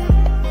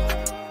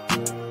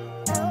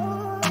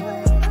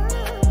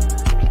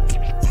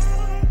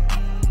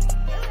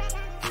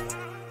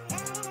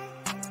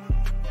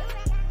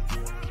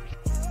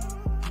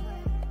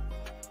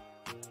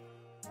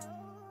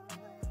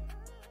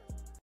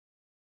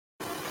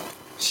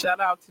 Shout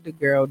out to the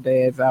girl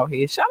dads out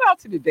here. Shout out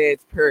to the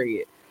dads,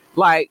 period.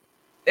 Like,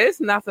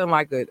 it's nothing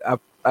like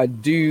a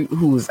dude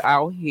who's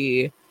out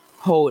here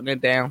holding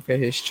it down for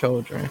his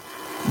children.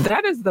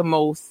 That is the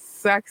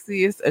most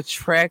sexiest,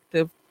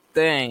 attractive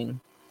thing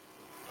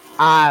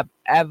I've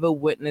ever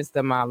witnessed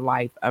in my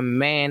life. A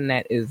man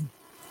that is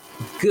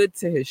good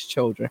to his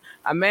children.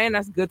 A man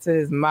that's good to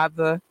his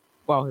mother,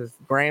 well, his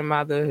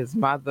grandmother, his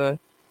mother,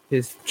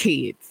 his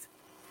kids.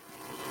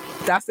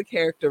 That's a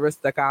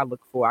characteristic I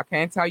look for. I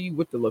can't tell you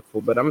what to look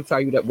for, but I'm gonna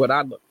tell you that what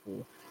I look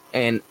for.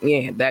 And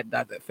yeah, that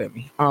does it for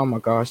me. Oh my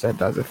gosh, that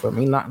does it for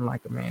me. Nothing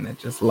like a man that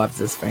just loves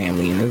his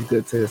family and is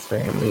good to his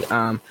family.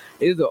 It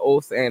is an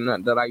old saying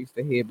that I used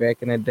to hear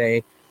back in the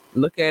day.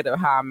 Look at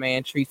how a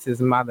man treats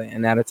his mother,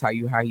 and that'll tell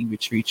you how he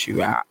would treat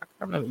you. I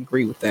kind of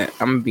agree with that.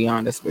 I'm gonna be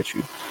honest with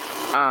you.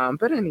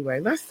 But anyway,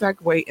 let's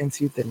segue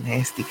into the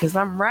nasty because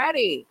I'm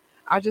ready.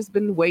 I just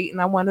been waiting.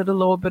 I wanted a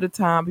little bit of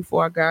time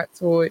before I got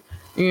to it.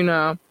 You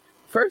know,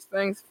 first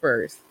things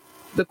first.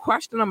 The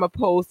question I'm gonna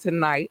pose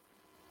tonight.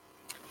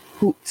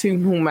 To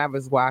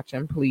whomever's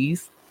watching,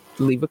 please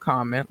leave a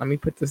comment. Let me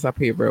put this up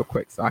here real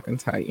quick so I can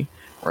tell you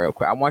real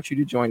quick. I want you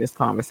to join this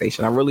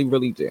conversation. I really,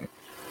 really do.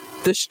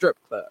 The strip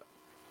club.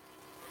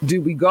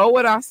 Do we go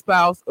with our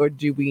spouse or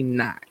do we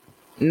not?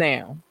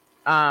 Now,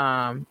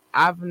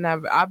 I've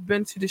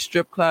been to the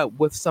strip club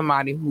with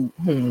somebody who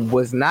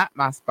was not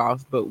my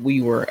spouse, but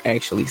we were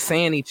actually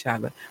seeing each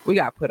other. We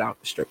got put out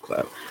the strip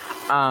club.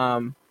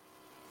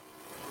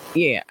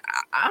 Yeah,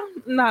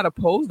 I'm not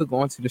opposed to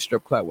going to the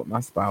strip club with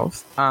my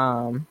spouse.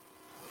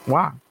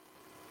 Why?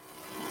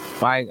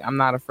 Like, I'm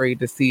not afraid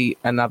to see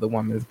another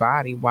woman's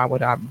body. Why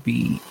would I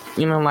be,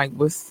 I don't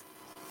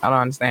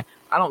understand.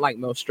 I don't like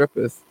no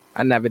strippers.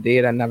 I never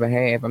did. I never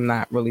have. I'm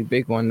not really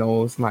big on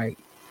those. But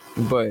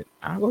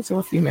I go to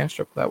a female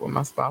strip club with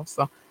my spouse.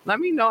 So let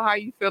me know how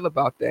you feel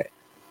about that.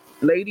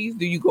 Ladies,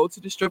 do you go to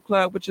the strip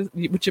club with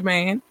your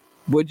man?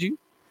 Would you?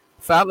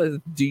 Fellas,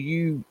 do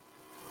you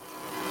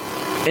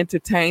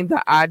entertain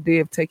the idea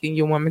of taking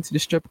your woman to the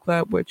strip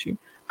club with you?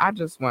 I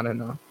just want to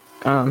know.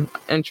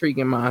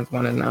 Intriguing minds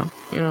want to know,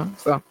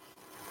 so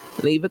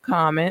leave a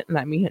comment.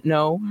 Let me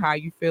know how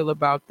you feel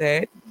about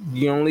that.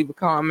 You don't leave a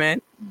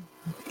comment,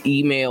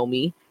 email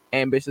me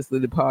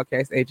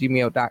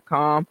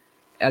ambitiouslythepodcast@gmail.com.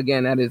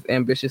 Again, that is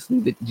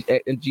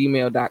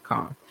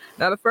ambitiously@gmail.com.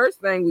 Now, the first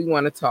thing we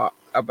want to talk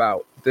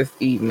about this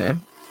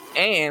evening,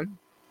 and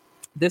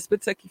this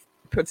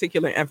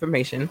particular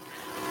information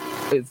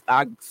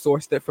I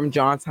sourced it from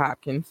Johns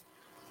Hopkins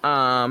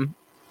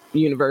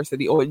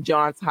University, or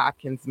Johns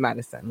Hopkins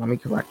Medicine. Let me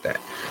correct that.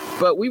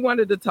 But we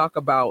wanted to talk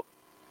about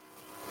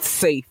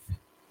safe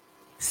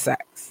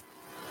sex.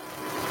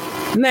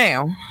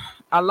 Now,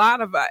 a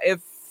lot of us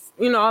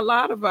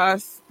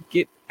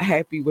get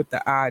happy with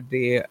the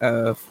idea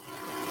of,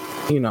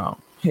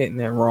 hitting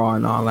it raw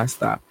and all that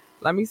stuff.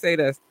 Let me say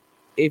this.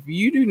 If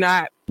you do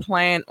not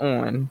plan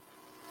on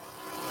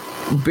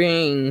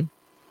being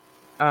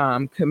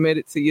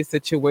committed to your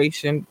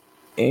situation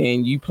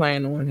and you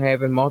plan on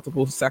having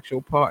multiple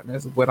sexual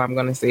partners, what I'm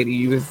going to say to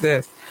you is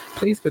this: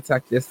 please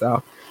protect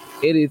yourself.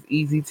 It is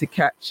easy to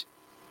catch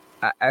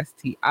a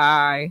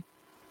STI.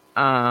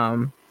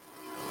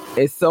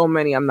 It's so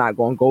many, I'm not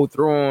going to go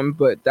through them,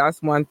 but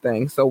that's one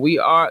thing. So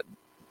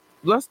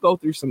let's go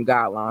through some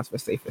guidelines for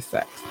safer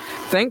sex.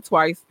 Think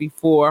twice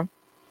before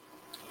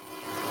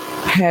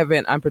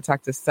having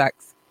unprotected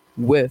sex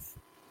with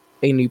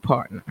a new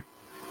partner.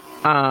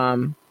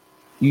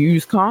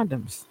 Use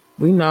condoms.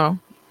 We know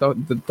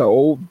the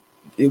old.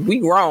 If we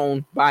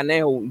grown by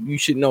now, you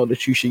should know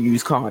that you should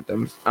use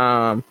condoms.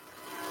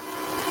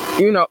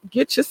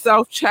 Get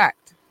yourself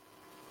checked.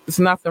 There's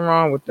nothing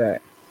wrong with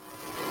that.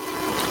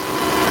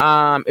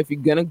 If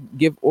you're gonna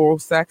give oral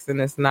sex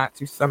and it's not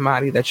to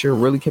somebody that you're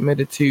really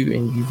committed to,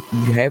 and you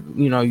have,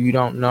 you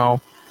don't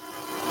know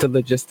the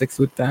logistics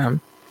with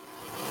them,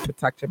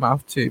 protect your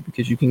mouth too,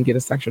 because you can get a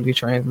sexually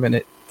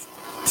transmitted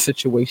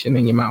situation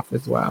in your mouth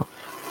as well.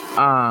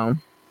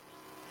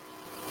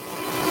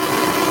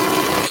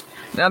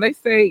 Now, they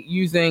say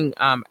using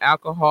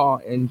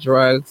alcohol and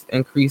drugs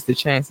increase the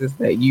chances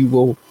that you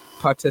will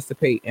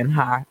participate in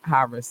high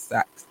risk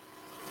sex.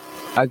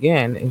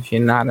 Again, if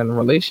you're not in a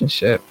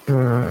relationship,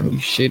 you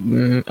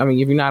shouldn't.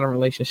 If you're not in a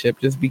relationship,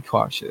 just be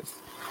cautious.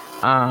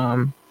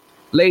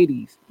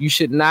 Ladies, you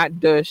should not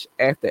douche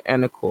after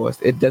intercourse.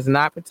 It does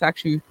not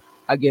protect you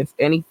against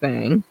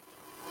anything,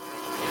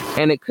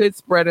 and it could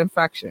spread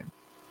infection.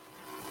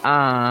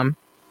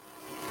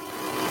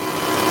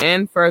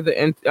 And further,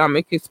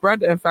 it can spread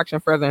the infection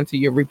further into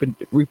your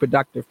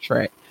reproductive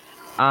tract.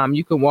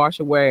 You can wash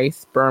away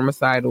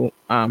spermicidal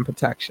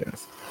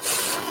protections.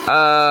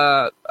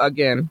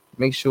 Again,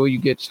 make sure you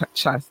get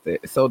tested.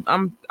 So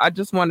I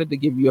just wanted to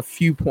give you a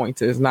few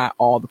pointers, not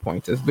all the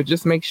pointers, but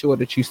just make sure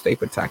that you stay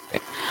protected.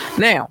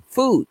 Now,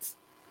 foods.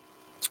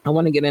 I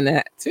want to get into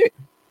that too.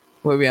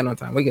 Where we at on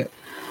time? We good.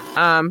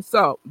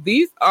 So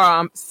these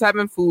are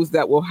 7 foods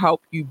that will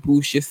help you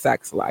boost your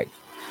sex life.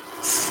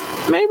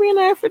 Maybe an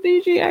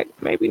aphrodisiac,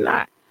 maybe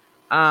not.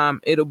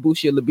 It'll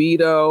boost your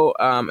libido,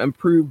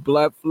 improve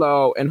blood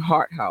flow and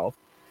heart health,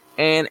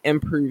 and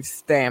improve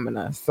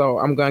stamina. So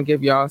I'm going to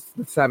give y'all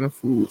the 7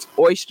 foods.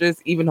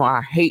 Oysters, even though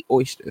I hate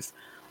oysters.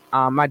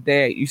 My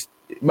dad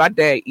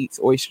eats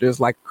oysters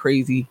like a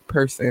crazy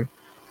person.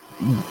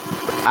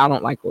 I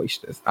don't like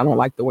oysters. I don't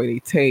like the way they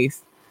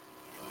taste.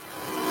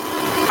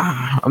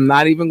 I'm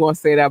not even going to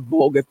say that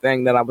vulgar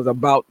thing that I was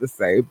about to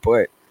say,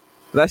 but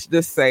let's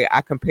just say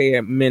I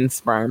compare men's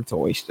sperm to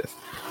oysters.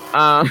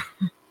 I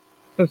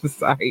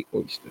hate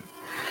oysters.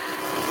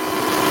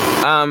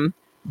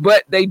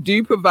 But they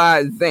do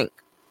provide zinc.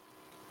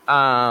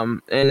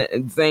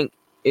 And zinc,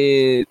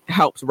 it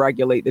helps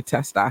regulate the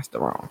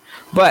testosterone.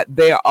 But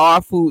there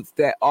are foods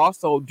that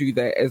also do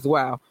that as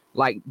well,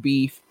 like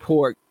beef,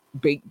 pork,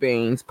 baked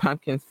beans,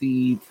 pumpkin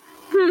seeds.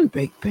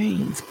 Baked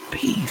beans,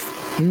 beef.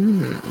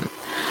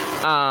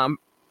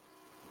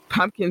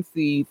 Pumpkin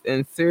seeds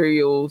and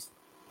cereals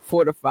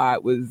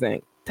fortified with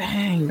zinc.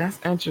 Dang, that's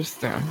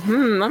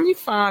interesting. Let me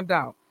find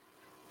out.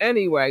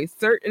 Anyway,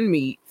 certain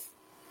meats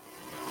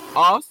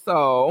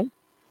also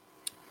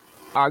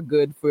are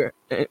good for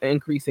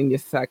increasing your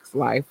sex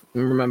life.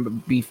 And remember,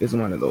 beef is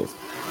one of those.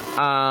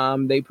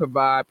 They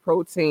provide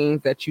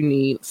proteins that you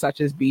need,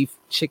 such as beef,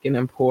 chicken,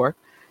 and pork.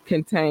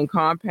 Contain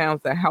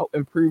compounds that help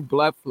improve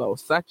blood flow,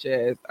 such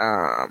as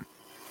I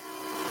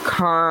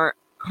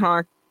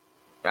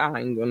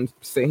ain't gonna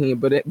say here,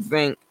 but it's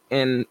zinc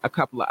and a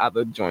couple of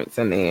other joints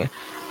in there.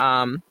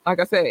 Like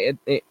I said,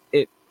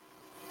 it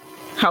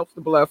helps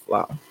the blood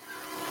flow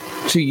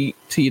to your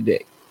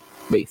dick,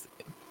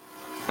 basically.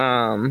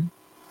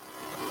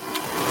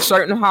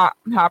 Certain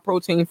high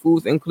protein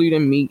foods,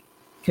 including meat,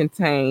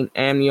 contain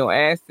amino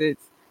acids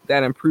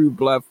that improve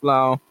blood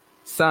flow.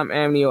 Some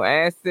amino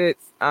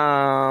acids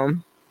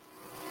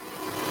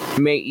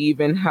may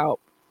even help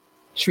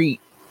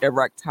treat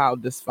erectile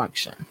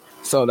dysfunction.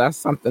 So that's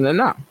something to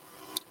know.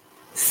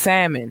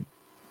 Salmon.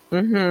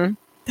 Damn,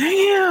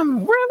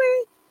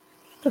 really?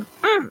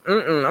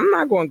 I'm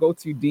not going to go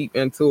too deep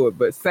into it,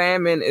 but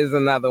salmon is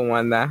another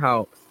one that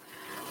helps.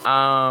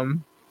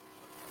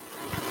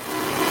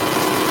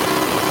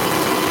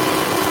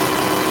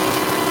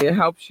 It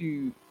helps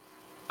you.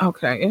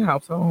 Okay, it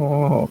helps.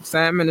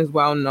 Salmon is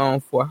well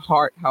known for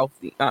heart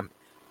healthy.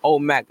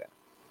 Omega.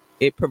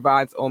 It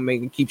provides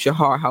omega, keeps your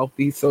heart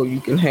healthy, so you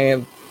can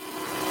have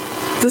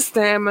the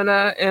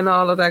stamina and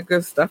all of that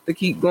good stuff to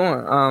keep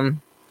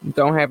going.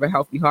 Don't have a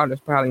healthy heart,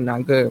 it's probably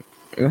not good.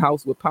 It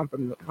helps with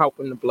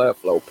helping the blood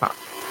flow pump.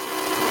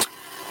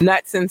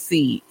 Nuts and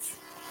seeds,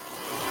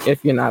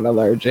 if you're not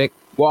allergic.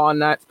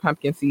 Walnuts,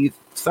 pumpkin seeds,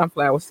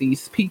 sunflower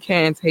seeds,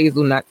 pecans,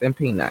 hazelnuts, and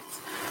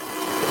peanuts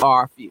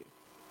are a few.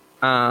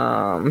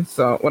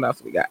 So what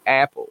else we got?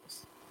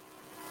 Apples.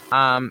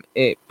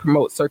 It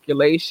promotes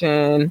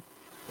circulation.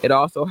 It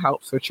also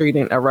helps with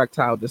treating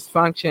erectile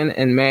dysfunction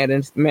and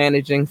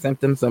managing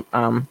symptoms of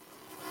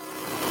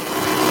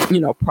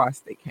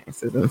prostate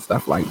cancers and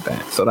stuff like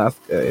that. So that's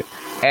good.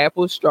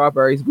 Apples,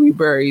 strawberries,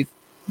 blueberries,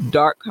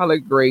 dark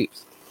colored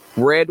grapes,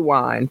 red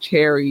wine,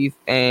 cherries,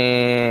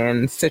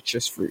 and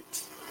citrus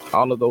fruits.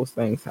 All of those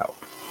things help.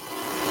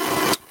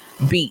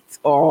 Beets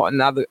are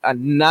another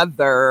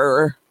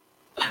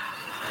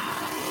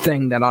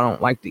thing that I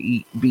don't like to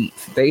eat.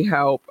 Beets, they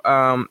help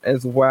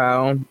as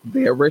well.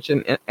 They're rich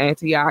in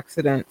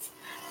antioxidants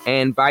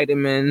and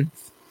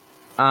vitamins,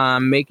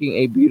 making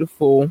a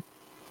beautiful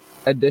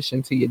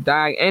addition to your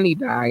diet, any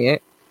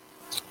diet.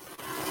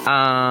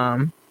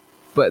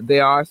 But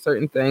there are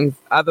certain things,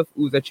 other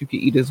foods that you can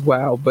eat as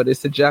well. But it's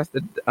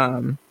suggested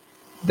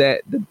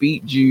that the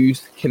beet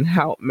juice can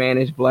help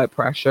manage blood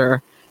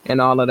pressure and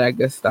all of that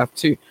good stuff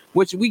too.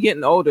 Which we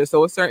getting older,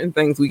 so it's certain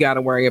things we got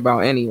to worry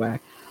about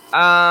anyway.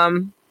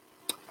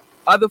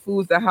 Other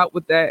foods that help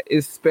with that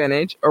is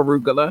spinach,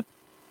 arugula,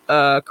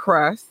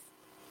 cress,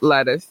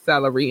 lettuce,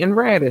 celery, and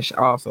radish. I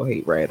also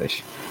hate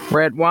radish.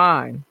 Red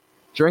wine.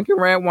 Drinking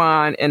red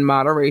wine in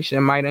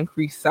moderation might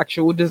increase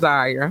sexual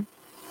desire.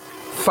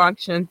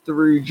 Function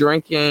through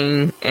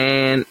drinking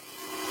and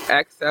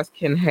excess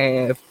can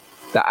have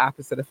the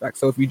opposite effect.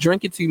 So if you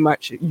drink it too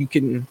much, you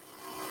can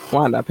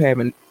wind up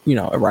having,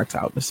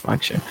 erectile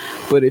dysfunction.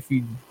 But if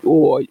you,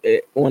 or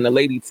on the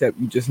lady tip,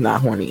 you're just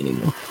not horny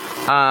anymore.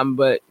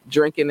 But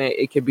drinking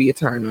it could be a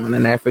turn on,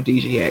 an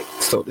aphrodisiac,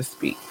 so to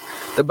speak.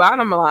 The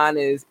bottom line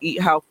is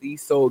eat healthy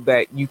so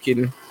that you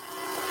can,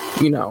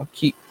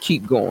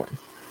 keep going.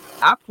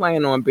 I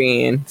plan on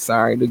being,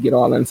 sorry to get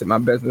all into my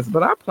business,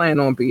 but I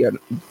plan on being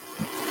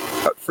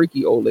a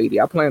freaky old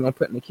lady. I plan on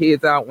putting the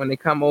kids out when they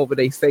come over.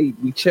 They say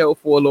we chill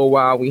for a little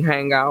while, we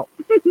hang out.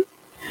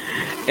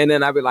 And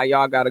then I'll be like,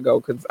 y'all gotta go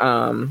because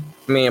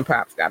me and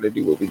Pops gotta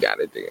do what we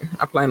gotta do.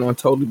 I plan on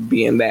totally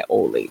being that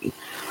old lady.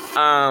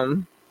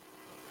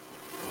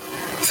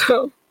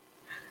 So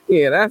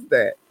yeah, that's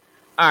that.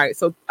 All right,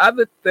 so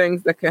other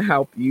things that can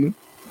help you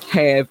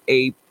have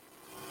a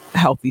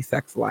healthy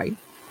sex life.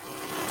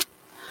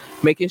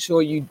 Making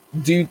sure you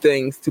do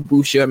things to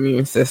boost your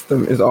immune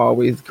system is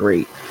always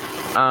great.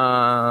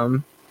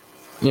 There's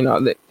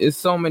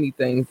so many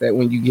things that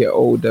when you get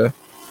older,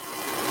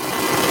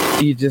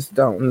 you just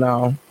don't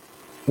know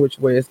which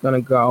way it's going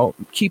to go.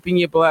 Keeping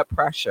your blood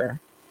pressure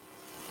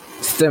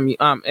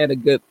at a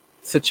good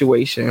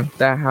situation,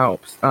 that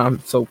helps.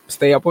 So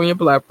stay up on your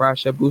blood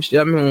pressure, boost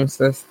your immune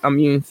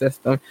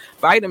system.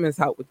 Vitamins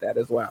help with that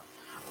as well.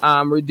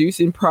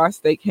 Reducing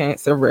prostate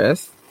cancer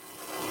risk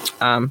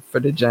for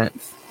the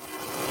gents.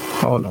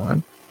 Hold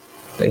on.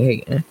 They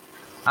hating.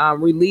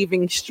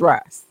 Relieving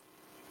stress.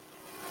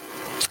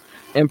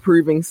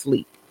 Improving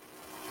sleep.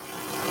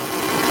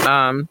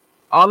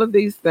 All of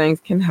these things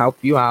can help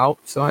you out.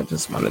 So I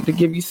just wanted to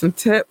give you some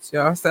tips.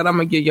 Y'all said I'm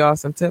going to give y'all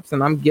some tips,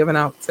 and I'm giving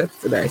out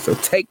tips today. So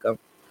take them.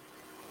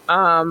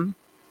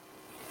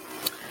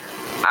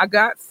 I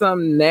got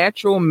some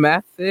natural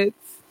methods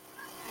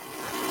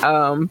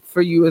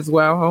for you as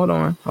well. Hold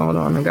on.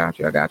 I got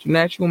you.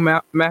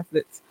 Natural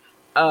methods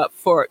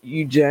for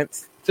you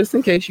gents. Just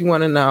in case you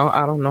want to know,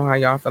 I don't know how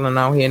y'all feeling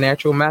out here.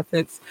 Natural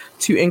methods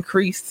to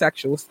increase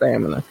sexual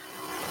stamina.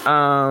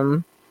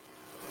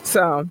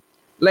 So,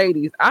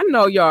 ladies, I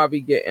know y'all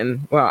be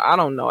getting, well, I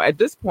don't know. At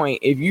this point,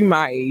 if you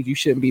my age, you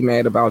shouldn't be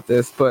mad about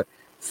this, but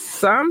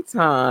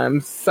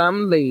sometimes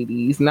some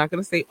ladies, not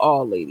going to say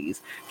all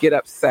ladies, get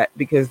upset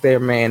because their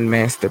man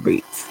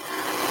masturbates.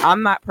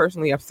 I'm not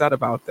personally upset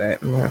about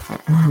that.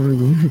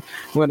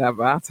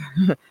 Whatever.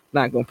 I'm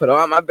not going to put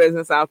all my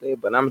business out there,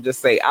 but I'm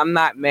just say I'm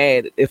not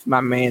mad if my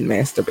man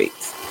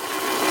masturbates.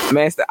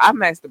 I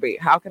masturbate.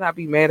 How can I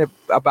be mad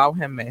about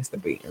him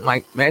masturbating?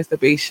 Like,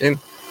 masturbation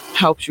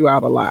helps you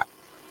out a lot.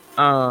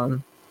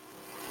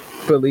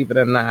 Believe it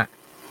or not.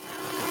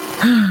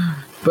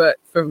 But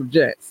for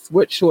gents,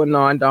 switch to a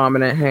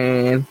non-dominant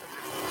hand.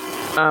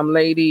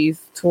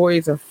 Ladies,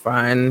 toys are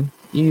fun.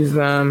 Use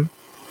them.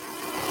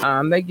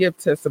 They give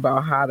tips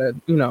about how to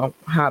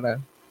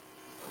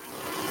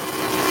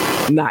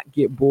not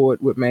get bored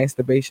with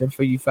masturbation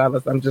for you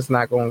fellas. I'm just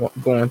not going to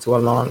go into a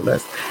long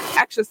list.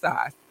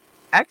 Exercise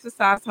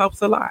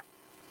helps a lot.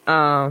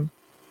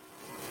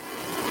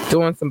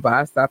 Doing some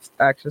biceps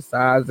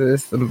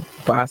exercises, some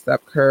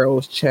bicep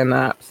curls, chin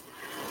ups,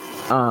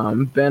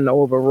 bend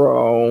over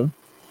row,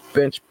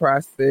 bench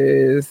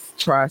presses,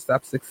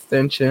 triceps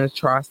extensions,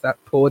 tricep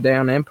pull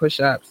down, and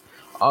push-ups.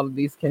 All of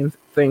these things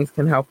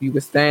can help you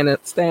with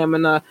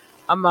stamina,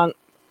 among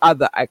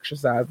other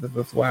exercises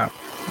as well.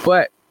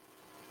 But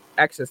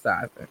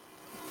exercising,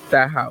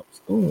 that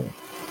helps. Ooh.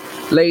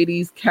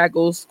 Ladies,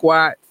 Kegel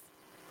squats,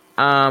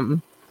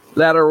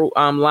 lateral,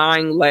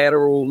 lying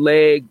lateral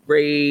leg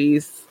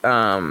raise,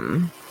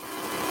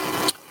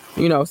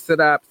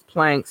 sit-ups,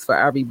 planks for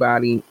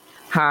everybody,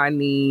 high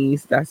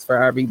knees, that's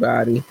for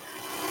everybody.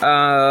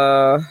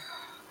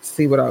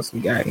 See what else we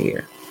got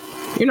here.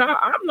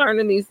 I'm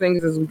learning these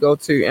things as we go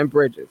too, and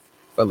bridges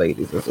for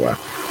ladies as well.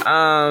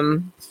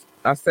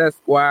 I said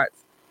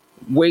squats,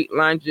 weight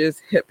lunges,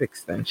 hip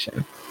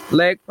extension,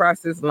 leg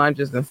presses,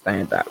 lunges, and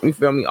stand up. You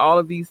feel me? All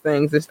of these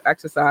things, this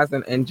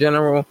exercising in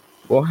general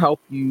will help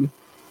you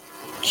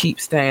keep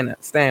stamina.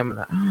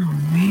 Oh,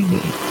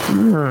 maybe.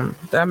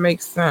 That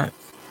makes sense.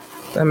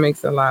 That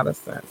makes a lot of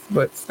sense.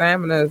 But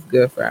stamina is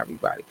good for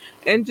everybody.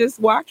 And just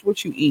watch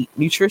what you eat.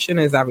 Nutrition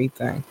is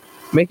everything.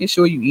 Making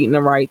sure you're eating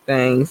the right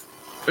things.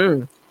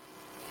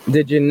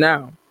 Did you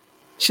know?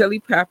 Chili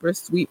peppers,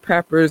 sweet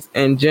peppers,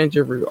 and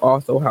ginger root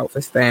also help for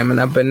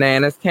stamina.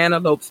 Bananas,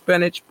 cantaloupe,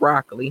 spinach,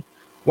 broccoli,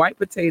 white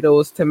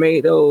potatoes,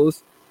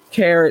 tomatoes,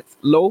 carrots,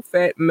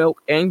 low-fat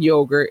milk and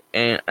yogurt,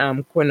 and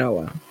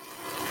quinoa.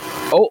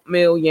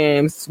 Oatmeal,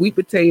 yams, sweet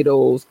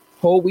potatoes,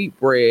 whole wheat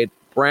bread,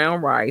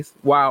 brown rice,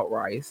 wild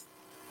rice,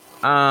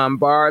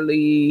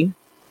 barley,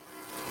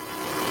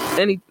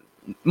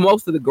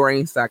 most of the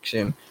grain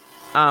section,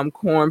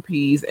 corn,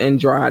 peas, and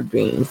dried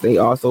beans. They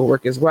also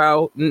work as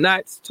well.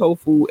 Nuts,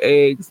 tofu,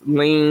 eggs,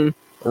 lean,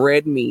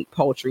 red meat,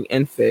 poultry,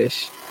 and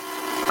fish.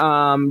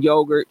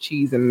 Yogurt,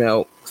 cheese, and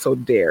milk. So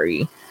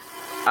dairy.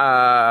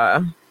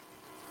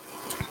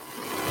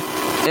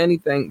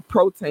 Anything,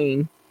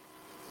 protein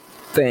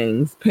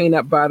things,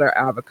 peanut butter,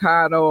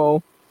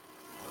 avocado,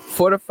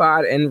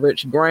 fortified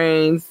enriched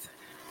grains,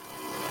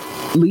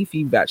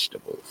 leafy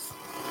vegetables.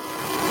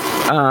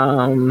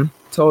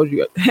 Told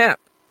you, hemp,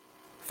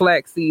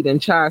 flaxseed,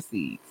 and chia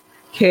seeds,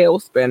 kale,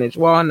 spinach,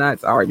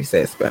 walnuts, I already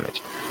said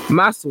spinach,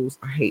 mussels,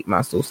 I hate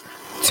mussels,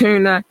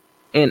 tuna,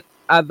 and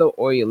other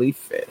oily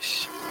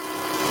fish.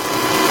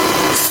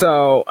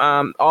 So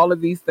all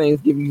of these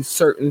things give you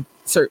certain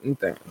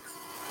things.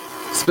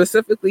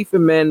 Specifically for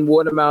men,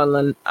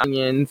 watermelon,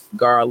 onions,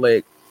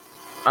 garlic,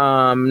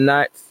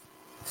 nuts,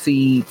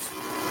 seeds,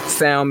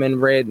 salmon,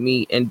 red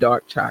meat, and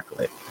dark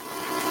chocolate.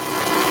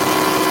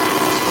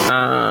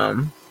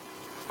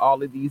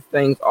 All of these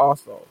things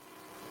also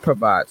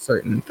provide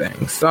certain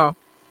things. So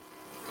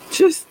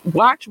just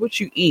watch what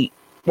you eat.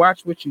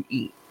 Watch what you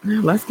eat.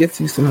 Now let's get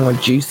to some more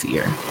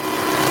juicier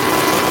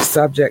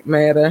subject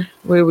matter.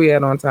 Where we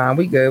at on time?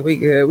 We good.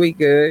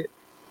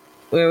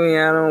 Where we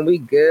at on? We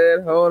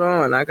good. Hold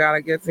on. I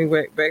gotta get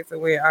back to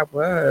where I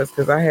was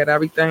because I had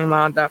everything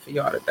lined up for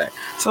y'all today.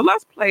 So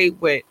let's play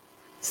with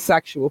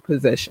sexual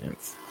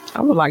positions.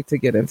 I would like to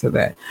get into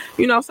that.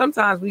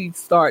 Sometimes we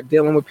start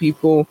dealing with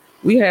people,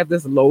 we have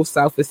this low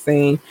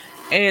self-esteem,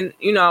 and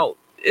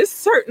it's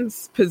certain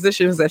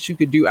positions that you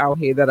could do out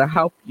here that'll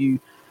help you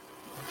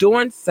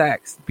during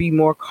sex be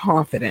more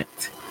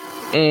confident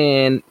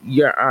in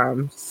your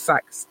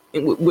sex,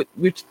 with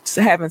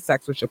having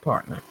sex with your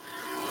partner.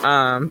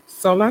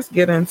 So let's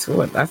get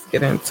into it.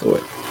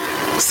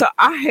 So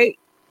I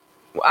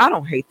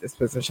don't hate this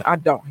position. I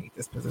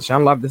I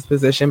love this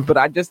position, but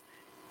I just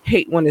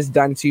hate when it's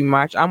done too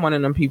much. I'm one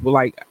of them people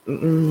like,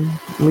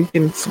 we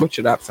can switch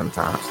it up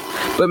sometimes.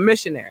 But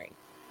missionary.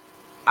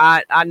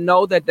 I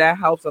know that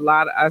helps a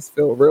lot of us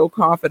feel real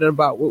confident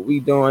about what we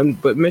doing,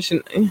 but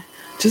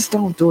just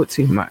don't do it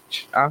too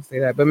much. I'll say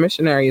that. But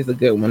missionary is a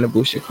good one to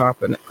boost your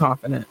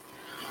confidence.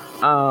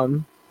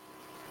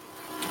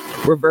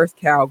 Reverse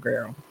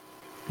cowgirl.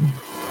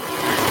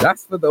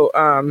 That's for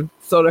the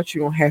so that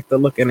you don't have to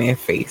look in their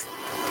face.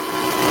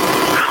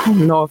 I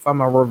don't know if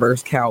I'm a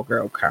reverse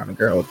cowgirl kind of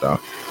girl though.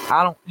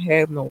 I don't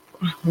have no.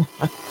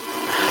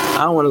 I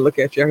don't want to look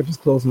at you. I can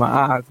just close my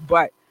eyes,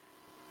 but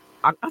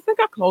I think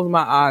I close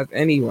my eyes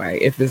anyway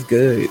if it's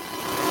good.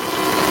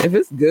 If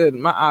it's good,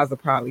 my eyes are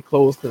probably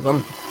closed because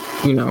I'm,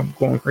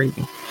 going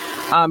crazy.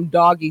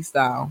 Doggy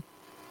style,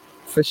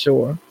 for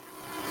sure.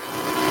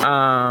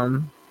 All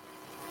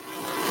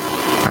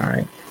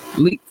right.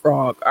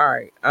 Leapfrog. All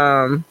right.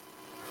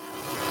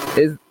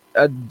 Is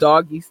a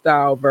doggy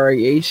style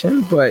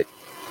variation, but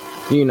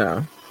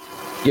your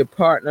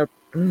partner.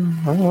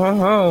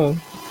 Leapfrog.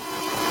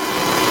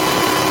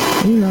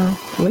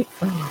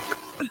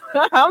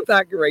 I'm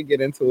not gonna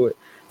get into it.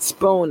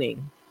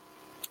 Spooning.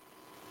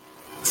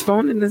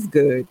 Spooning is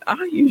good.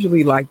 I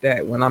usually like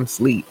that when I'm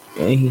asleep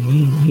and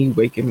he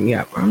waking me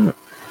up.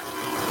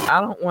 I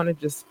don't want to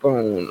just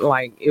spoon.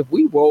 Like if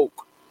we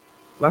woke,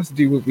 let's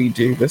do what we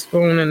do. The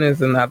spooning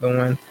is another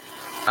one.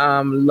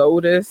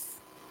 Lotus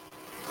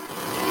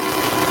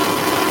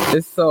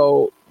is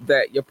so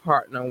that your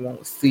partner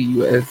won't see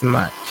you as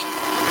much.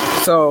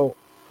 So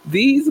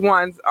these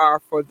ones are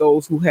for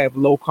those who have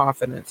low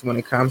confidence when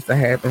it comes to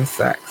having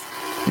sex.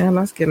 Now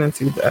let's get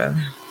into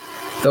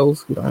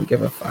those who don't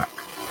give a fuck.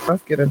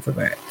 Let's get into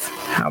that.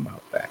 How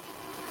about that?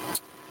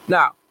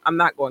 Now, I'm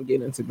not going to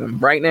get into them.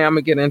 Right now, I'm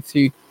going to get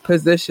into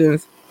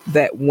positions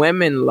that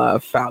women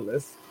love,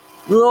 fellas.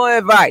 Little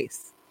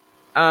advice.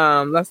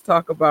 Let's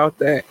talk about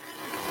that.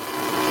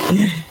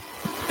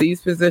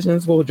 These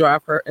positions will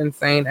drive her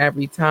insane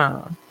every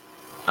time.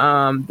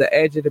 The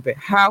edge of the bed.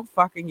 How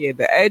fucking yeah.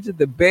 The edge of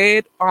the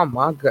bed. Oh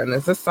my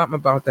goodness. There's something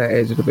about that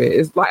edge of the bed.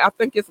 It's like, I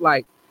think it's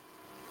like,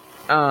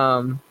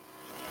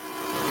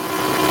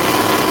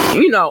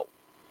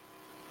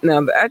 now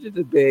the edge of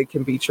the bed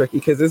can be tricky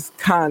because it's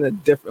kind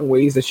of different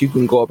ways that you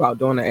can go about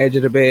doing the edge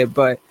of the bed.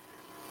 But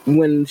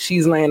when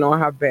she's laying on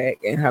her back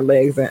and her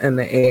legs are in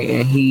the air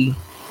and he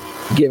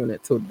giving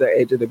it to the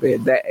edge of the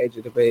bed, that edge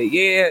of the bed,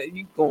 yeah,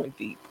 you going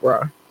deep,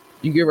 bro.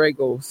 You get ready to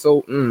go.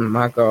 So,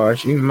 my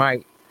gosh, you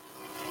might.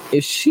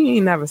 If she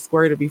ain't never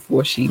squirted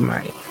before, she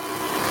might.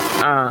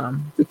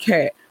 The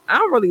cat. I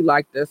don't really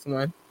like this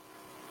one.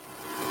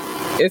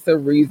 It's a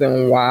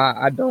reason why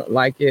I don't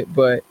like it,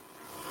 but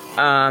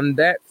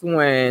that's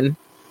when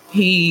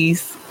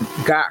he's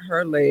got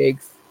her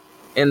legs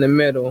in the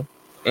middle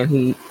and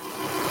he,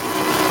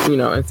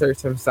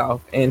 inserts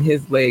himself and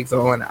his legs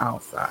are on the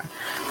outside.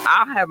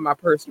 I have my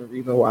personal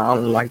reason why I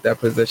don't like that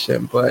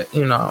position, but, I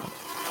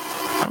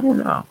don't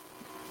know.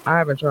 I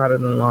haven't tried it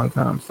in a long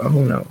time, so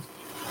who knows?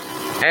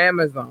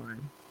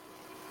 Amazon.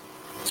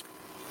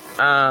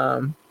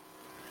 I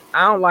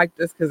don't like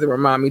this because it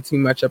reminds me too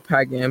much of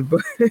pegging,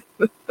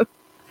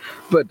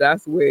 but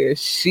that's where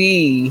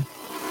she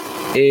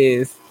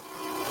is.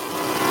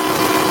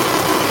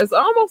 It's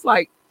almost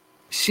like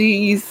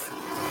he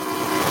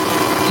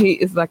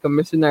is like a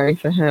missionary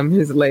for him.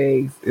 His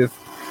legs is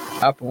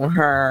up on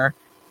her,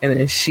 and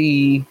then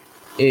she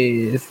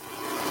is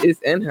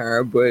in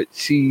her, but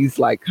she's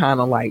like kind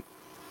of like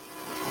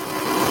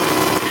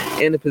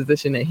in the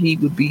position that he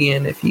would be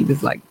in if he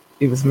was like,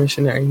 it was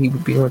missionary, he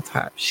would be on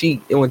top.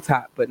 She on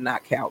top, but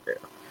not cowgirl.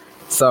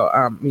 So,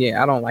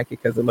 yeah, I don't like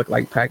it because it looked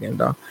like packing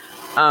though.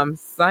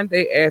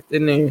 Sunday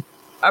afternoon,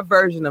 a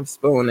version of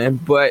spooning,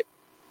 but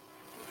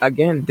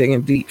again,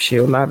 digging deep,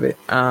 she'll love it.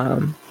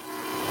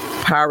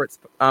 Pirates,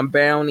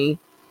 bounty,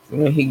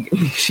 when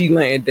she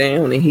laying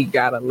down and he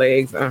got her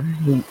legs,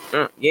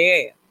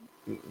 yeah,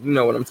 you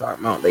know what I'm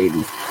talking about,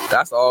 ladies.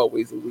 That's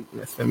always a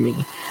weakness for me.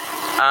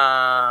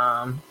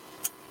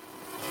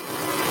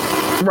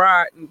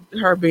 Right,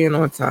 her being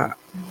on top,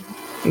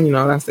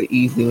 that's an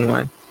easy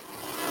one.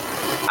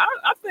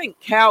 I think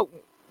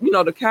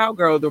the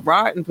cowgirl, the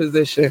riding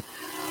position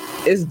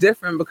is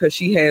different because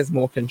she has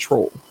more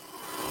control.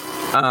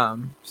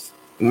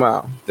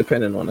 Well,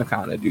 depending on the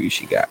kind of dude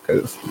she got,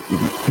 because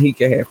he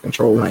can have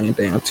control laying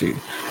down too.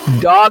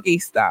 Doggy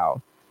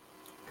style,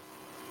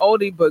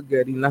 oldie but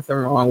goodie, nothing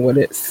wrong with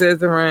it.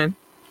 Scissoring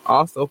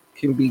also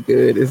can be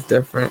good. It's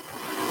different.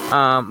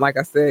 Like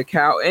I said,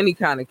 any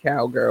kind of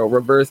cowgirl,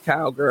 reverse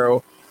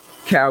cowgirl,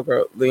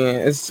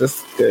 then it's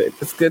just good.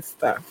 It's good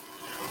stuff.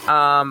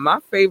 My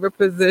favorite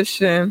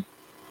position,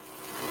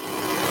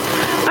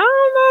 I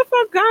don't know if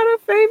I've got a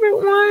favorite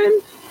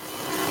one.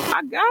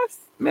 I guess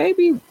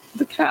maybe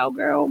the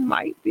cowgirl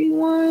might be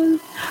one.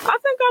 I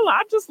think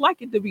I just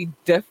like it to be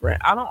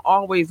different. I don't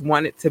always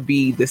want it to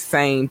be the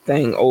same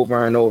thing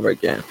over and over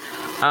again.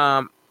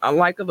 I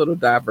like a little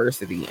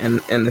diversity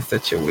in the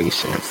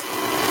situations.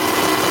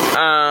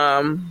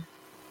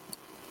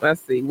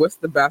 Let's see. What's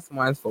the best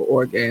ones for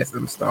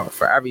orgasm stuff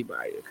for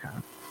everybody? Okay.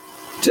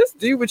 Just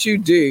do what you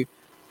do.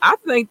 I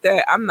think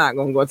that I'm not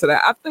going to go into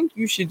that. I think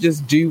you should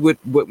just do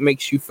what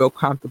makes you feel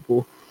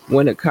comfortable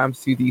when it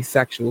comes to these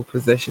sexual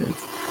positions.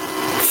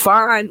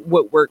 Find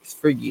what works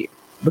for you,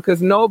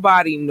 because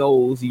nobody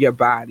knows your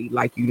body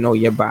like you know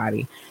your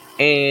body,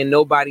 and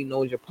nobody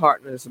knows your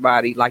partner's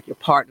body like your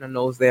partner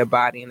knows their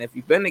body. And if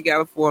you've been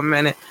together for a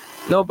minute,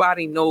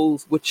 nobody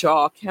knows what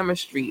y'all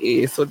chemistry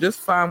is. So just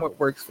find what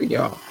works for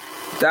y'all.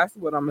 That's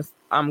what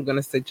I'm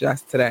gonna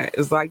suggest today.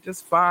 It's like,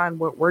 just find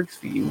what works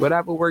for you,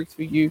 whatever works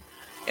for you,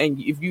 and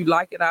if you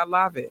like it, I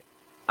love it.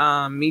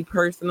 Me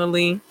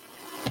personally,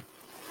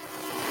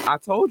 I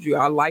told you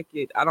I like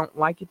it. I don't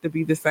like it to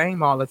be the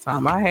same all the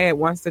time. I had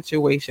one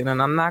situation,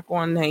 and I'm not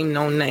going to name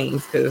no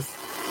names because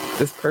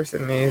this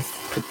person is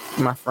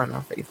my friend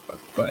on Facebook.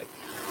 But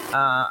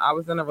I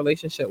was in a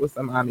relationship with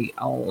somebody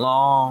a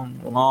long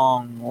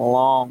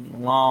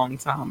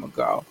time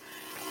ago,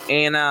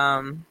 and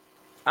I'm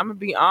gonna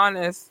be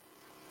honest.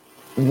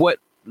 What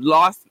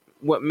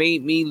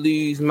made me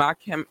lose my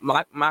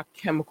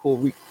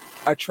chemical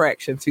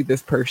attraction to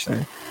this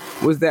person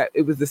was that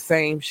it was the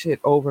same shit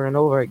over and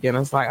over again.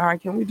 It's like, all right,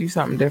 can we do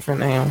something different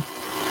now?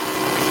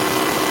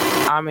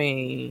 I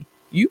mean,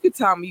 you could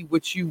tell me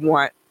what you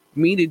want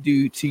me to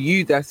do to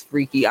you that's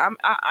freaky. I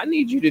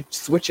need you to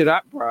switch it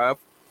up, bruv.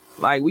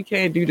 Like, we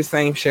can't do the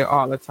same shit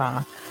all the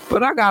time.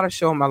 But I gotta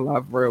show my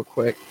love real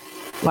quick.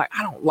 Like,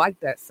 I don't like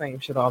that same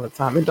shit all the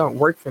time. It don't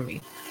work for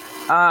me.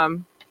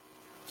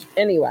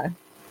 Anyway.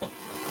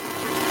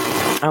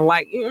 And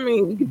like, you know what I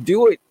mean? We could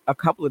do it a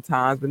couple of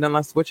times, but then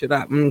let's switch it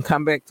up and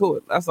come back to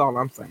it. That's all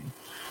I'm saying.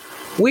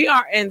 We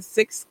are in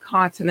 6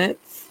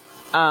 continents.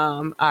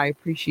 I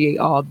appreciate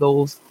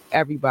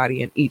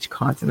everybody in each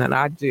continent.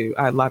 I do.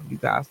 I love you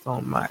guys so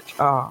much.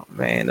 Oh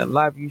man, the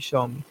love you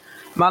show me.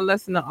 My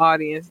listener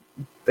audience,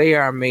 they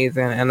are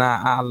amazing, and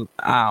I'm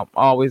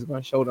always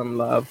going to show them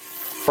love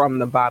from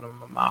the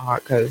bottom of my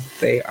heart because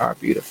they are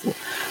beautiful.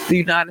 The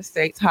United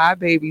States, hi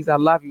babies, I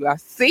love you. I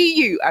see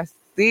you.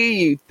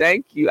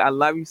 Thank you. I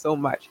love you so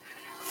much.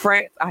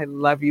 France, I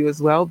love you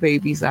as well,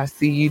 babies. I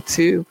see you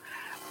too.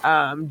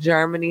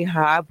 Germany,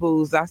 hi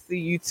boos. I see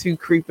you too,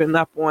 creeping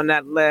up on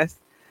that list.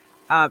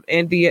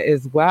 India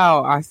as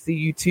well. I see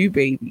you too,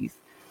 babies.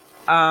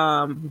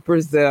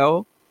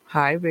 Brazil,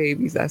 hi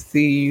babies. I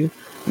see you.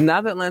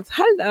 Netherlands,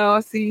 hello. I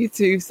see you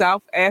too.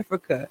 South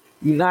Africa,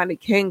 United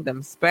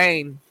Kingdom,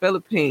 Spain,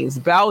 Philippines,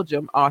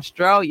 Belgium,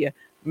 Australia,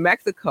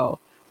 Mexico,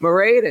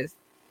 Mauritius,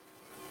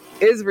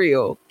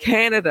 Israel,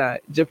 Canada,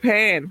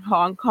 Japan,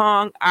 Hong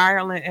Kong,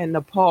 Ireland, and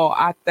Nepal.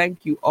 I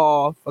thank you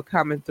all for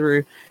coming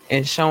through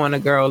and showing a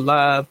girl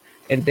love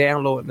and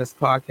downloading this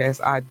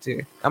podcast. I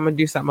do. I'm going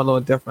to do something a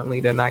little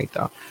differently tonight,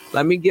 though.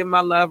 Let me give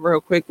my love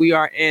real quick. We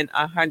are in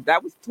 100.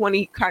 That was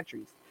 20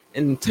 countries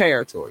and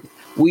territories.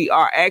 We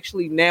are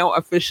actually now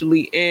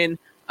officially in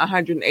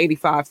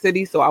 185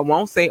 cities, so I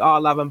won't say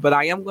all of them, but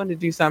I am going to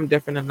do something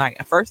different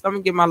tonight. First, I'm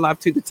going to give my love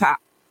to the top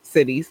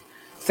cities.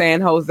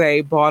 San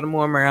Jose,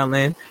 Baltimore,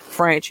 Maryland.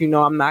 France, you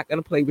know I'm not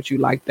going to play with you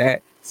like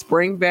that.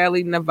 Spring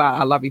Valley, Nevada.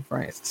 I love you,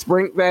 France.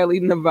 Spring Valley,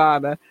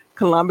 Nevada.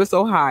 Columbus,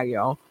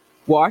 Ohio.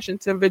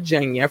 Washington,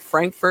 Virginia.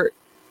 Frankfurt,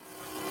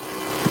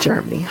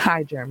 Germany.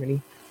 Hi,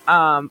 Germany.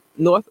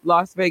 North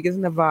Las Vegas,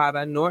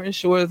 Nevada. Norton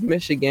Shores,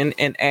 Michigan.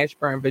 And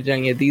Ashburn,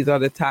 Virginia. These are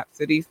the top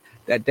cities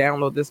that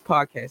download this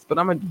podcast. But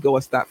I'm going to go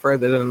a step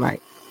further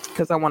tonight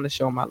because I want to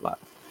show my love.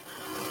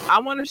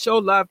 I want to show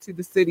love to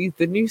the cities,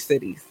 the new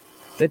cities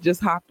that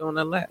just hopped on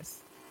the list.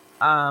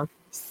 I'm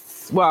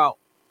not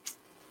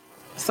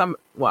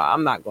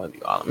going to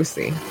do all. Let me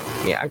see.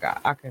 Yeah,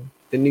 I can.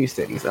 The new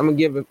cities. I'm going to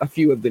give a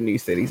few of the new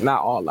cities,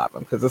 not all of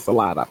them, because it's a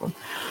lot of them.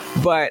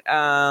 But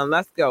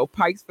let's go.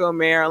 Pikesville,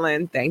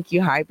 Maryland. Thank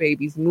you. Hi,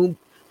 babies.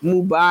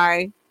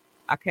 Mumbai.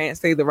 I can't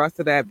say the rest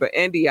of that, but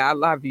India, I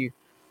love you.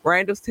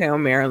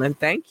 Randallstown, Maryland.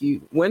 Thank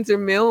you. Windsor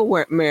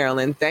Mill,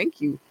 Maryland.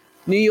 Thank you.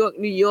 New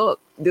York.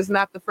 This is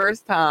not the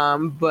first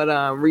time, but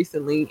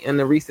recently, in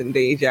the recent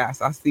days,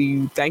 yes, I see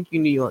you. Thank you,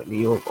 New York.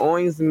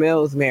 Owings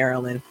Mills,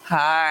 Maryland.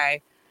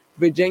 Hi.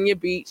 Virginia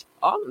Beach.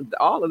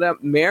 All of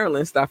that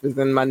Maryland stuff is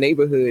in my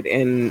neighborhood,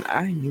 and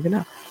I didn't even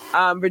know.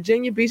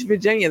 Virginia Beach,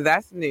 Virginia.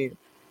 That's new.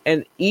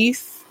 And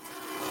East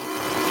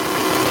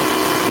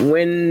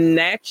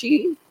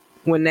Wenatchee.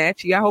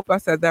 I hope I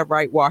said that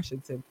right.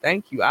 Washington.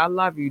 Thank you. I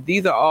love you.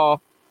 These are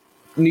all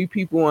new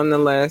people on the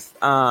list.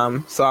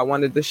 So I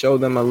wanted to show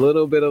them a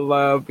little bit of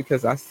love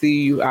because I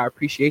see you. I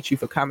appreciate you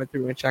for coming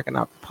through and checking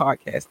out the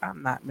podcast.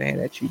 I'm not mad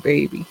at you,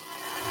 baby.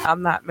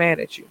 I'm not mad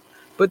at you.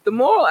 But the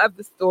moral of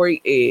the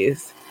story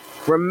is,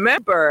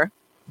 remember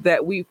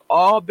that we've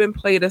all been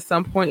played at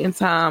some point in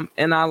time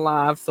in our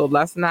lives. So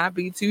let's not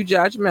be too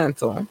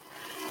judgmental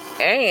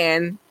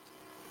and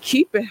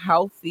keep it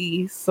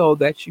healthy so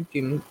that you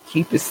can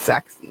keep it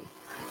sexy.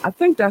 I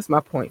think that's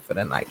my point for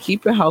the night.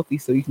 Keep it healthy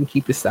so you can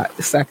keep it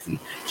sexy.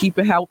 Keep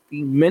it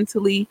healthy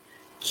mentally.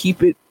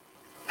 Keep it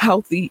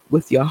healthy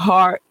with your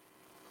heart.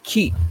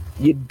 Keep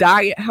your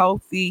diet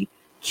healthy.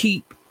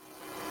 Keep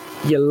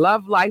your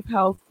love life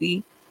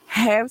healthy.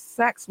 Have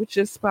sex with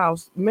your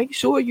spouse. Make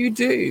sure you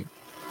do.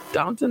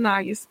 Don't deny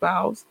your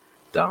spouse.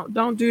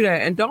 Don't do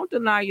that. And don't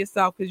deny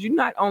yourself, because you're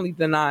not only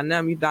denying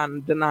them, you're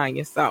denying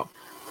yourself.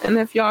 And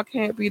if y'all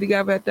can't be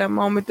together at that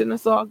moment, then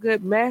it's all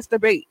good.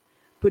 Masturbate,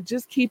 but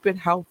just keep it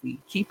healthy.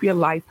 Keep your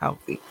life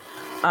healthy.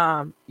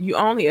 You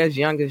only as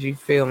young as you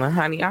feel, and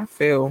honey, I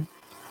feel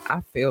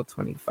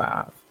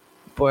 25,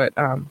 but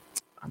I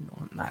know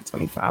I'm not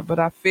 25, but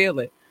I feel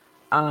it.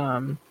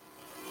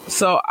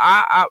 So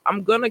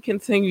I'm gonna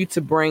continue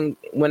to bring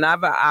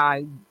whenever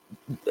I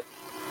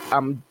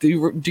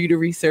do the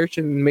research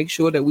and make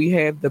sure that we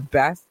have the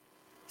best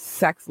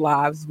sex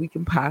lives we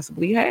can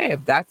possibly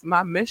have. That's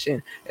my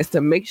mission, is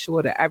to make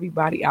sure that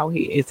everybody out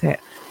here is had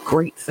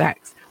great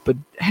sex, but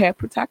have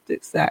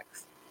protected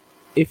sex.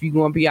 If you're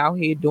gonna be out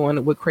here doing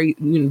it with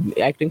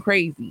acting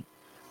crazy.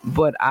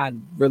 But I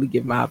really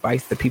give my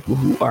advice to people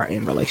who are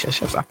in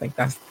relationships. I think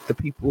that's the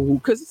people who,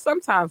 because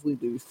sometimes we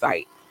lose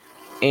sight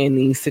in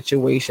these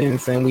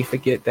situations and we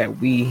forget that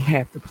we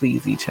have to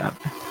please each other.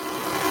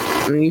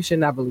 And you should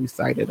never lose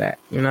sight of that.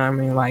 You know what I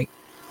mean? Like,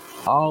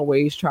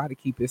 always try to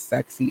keep it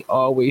sexy.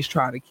 Always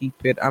try to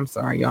keep it. I'm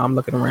sorry, y'all. I'm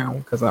looking around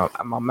because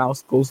my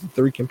mouse goes to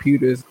 3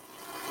 computers.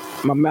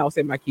 My mouse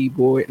and my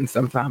keyboard, and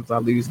sometimes I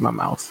lose my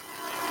mouse.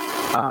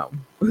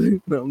 I'm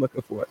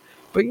looking for it.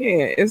 But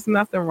yeah, it's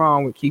nothing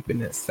wrong with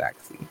keeping it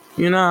sexy.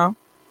 You know?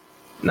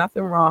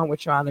 Nothing wrong with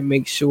trying to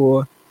make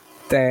sure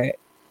that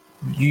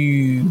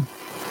you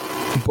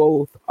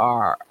both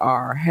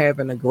are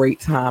having a great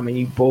time and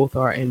you both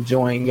are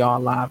enjoying your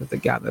lives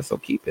together. So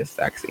keep it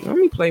sexy. Let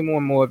me play more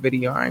and more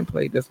video. I ain't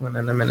played this one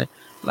in a minute.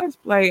 Let's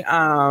play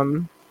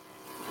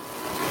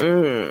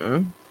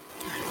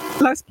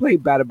let's play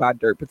Better by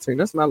Dirt Platoon.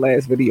 That's my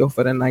last video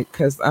for the night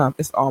because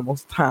it's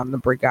almost time to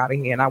break out of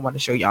here and I want to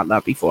show y'all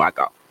love before I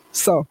go.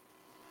 So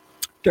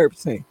Dirt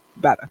Platoon,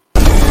 Better.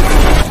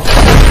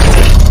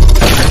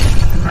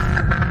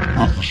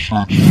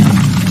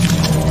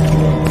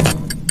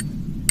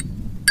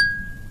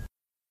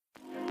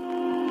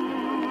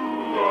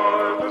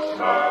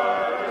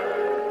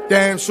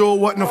 Damn sure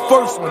wasn't the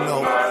first one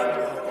though.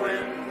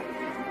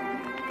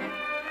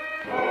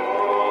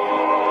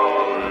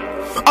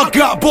 I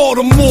got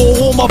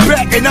Baltimore on my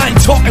back and I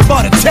ain't talking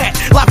about attack.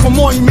 Like from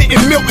Monument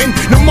and Milton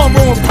to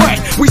Monroe and Pratt.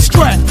 We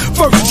strapped,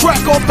 first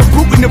track off the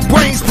boot in the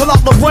brains. Pull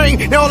out the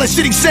rain, now all that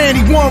shit he saying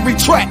he won't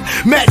retract.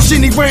 Match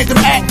any random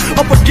act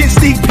up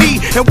against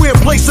EP, and we'll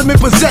place him in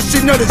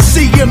possession of the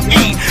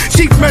CME.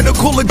 Chief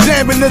medical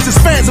examiners is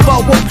fans of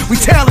our work. We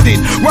talented,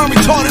 rhyme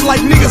retarded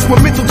like niggas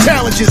with mental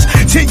challenges.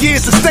 10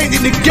 years sustained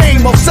in the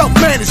game of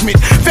self-management.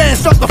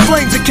 Fans felt the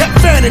flames and kept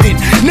fanning it.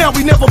 Now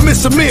we never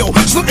miss a meal,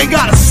 so they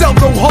gotta sell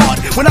no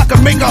hard. When I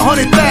can make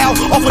 100,000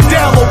 off of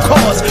download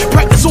cards.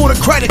 Practice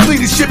autocratic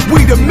leadership,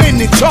 we the men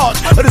in charge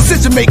of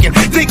decision making.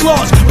 Think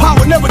large,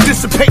 power never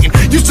dissipating.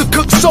 Used to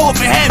cook soft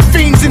and had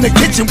fiends in the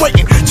kitchen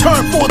waiting.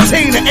 Turn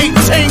 14 to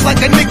 18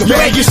 like a nigga.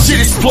 Man, your shit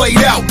is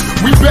played out.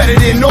 We better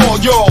than all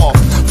y'all.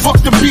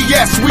 Fuck the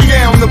BS, we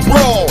down the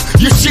brawl.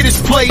 Your shit is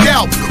played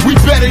out. We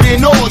better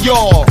than all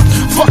y'all.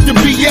 Fuck the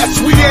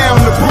BS, we down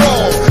the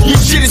brawl. Your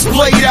shit is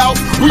played out.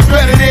 We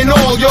better than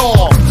all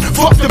y'all.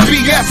 Fuck the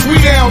BS, we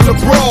down the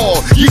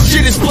brawl. Your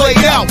shit is played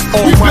out.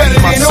 We better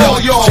than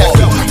all y'all.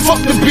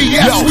 Fuck the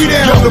BS, we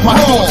down the brawl. My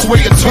thoughts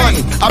weigh a ton.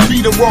 I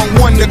be the wrong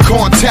one to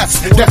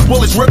contest. That's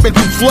bullets ripping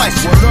through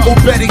flesh. Or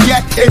better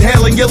yet,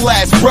 inhaling your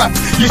last breath.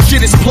 Your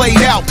shit is played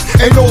out.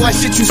 And all that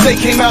shit you say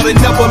came out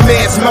another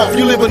man's mouth.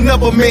 You live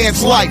another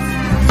man's life.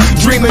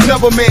 Dream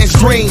another man's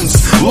dreams.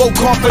 Low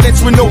confidence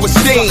with no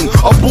esteem.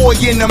 A boy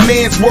in a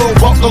man's world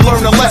about to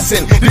learn a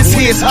lesson. This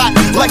here's hot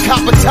like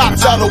copper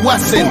tops out of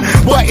Wesson.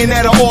 Button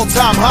at an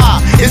all-time high,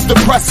 it's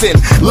depressing.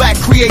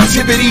 Lack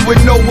creativity with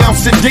no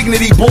ounce of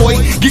dignity, boy.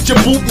 Get your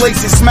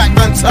bootlaces smacked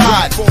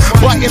untied.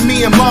 Biting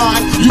me and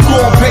mine, you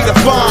gon' pay the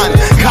fine.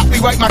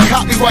 Copyright my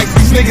copyrights,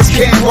 these niggas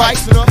can't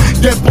write.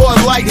 That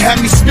Bud Light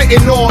had me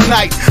spitting all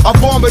night. I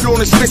vomit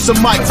on his fist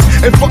of mics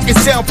and fucking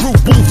soundproof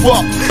booth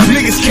up.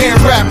 Niggas can't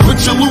rap,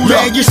 put your loot up.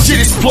 Man, your shit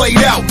is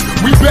played out.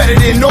 We better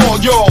than all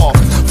y'all.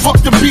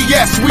 Fuck the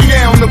BS, we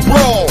down the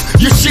brawl.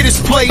 Your shit is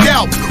played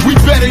out. We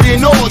better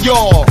than all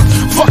y'all.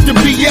 Fuck the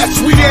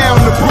BS, we down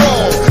the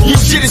brawl. Your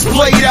shit is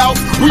played out.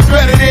 We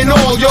better than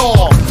all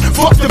y'all.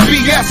 Fuck the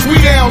BS, we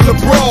down the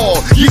brawl.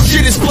 Your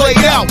shit is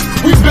played out.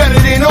 We better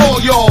than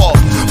all y'all.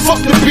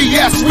 Fuck the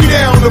BS, we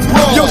down the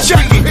brawl. Yo,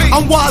 check it.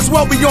 I'm wise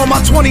well beyond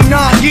my 29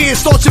 years.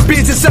 Start your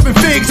bids at 7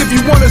 figs if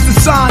you want us to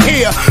sign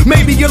here.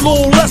 Maybe a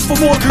little less for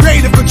more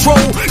creative control.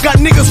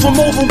 Got niggas from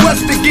over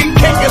west that get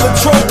cake and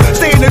control.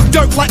 Stay in the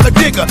dirt like a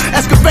digger,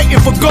 excavating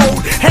for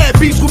gold. Had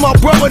beefs with my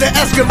brother that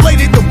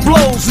escalated the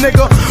blows,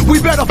 nigga. We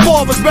better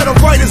fathers, better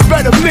writers,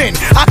 better men.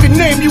 I can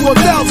name you 1,000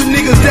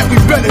 niggas that we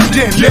better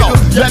than, nigga.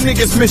 Yo, y'all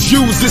niggas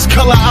misuse this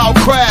color out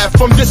craft.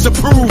 From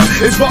disapprove,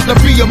 it's about to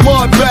be a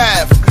mud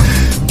bath.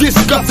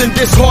 Disgusting,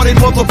 disheartened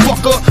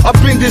motherfucker. I've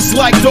been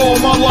disliked all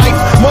my life.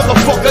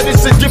 Motherfucker,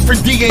 this a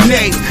different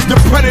DNA. The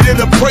predator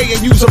to prey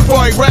and use a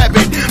furry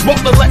rabbit.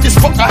 About to let this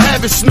fucker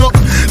have it, snook.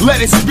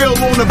 Let it spill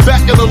on the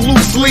back of the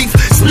loose leaf.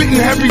 Spitting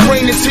heavy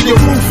rain into your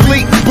roof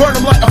leak. Burn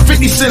him like a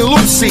 50 Cent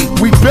Lucy.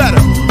 We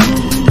better.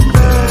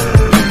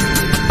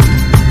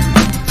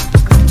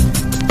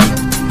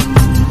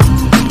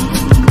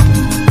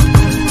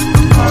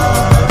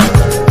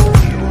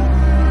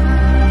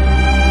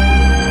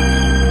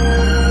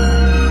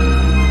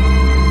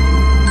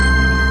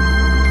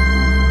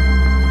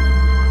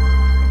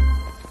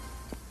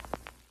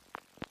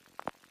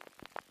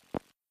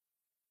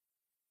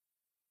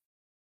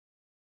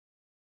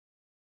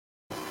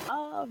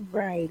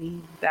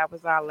 Alrighty, that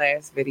was our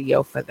last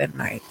video for the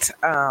night.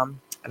 I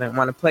didn't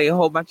want to play a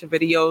whole bunch of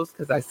videos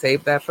because I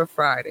saved that for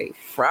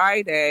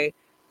Friday.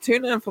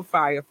 Tune in for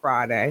Fire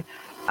Friday.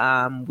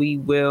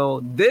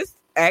 This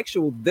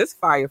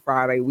Fire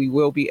Friday, we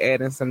will be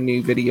adding some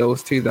new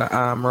videos to the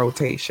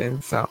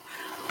rotation. So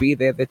be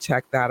there to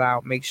check that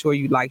out. Make sure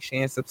you like,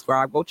 share, and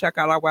subscribe. Go check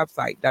out our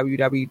website,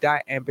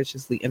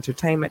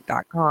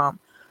 www.ambitiouslyentertainment.com.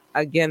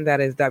 Again, that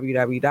is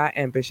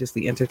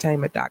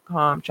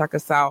www.ambitiouslyentertainment.com. Check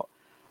us out.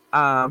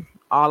 All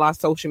our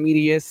social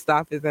media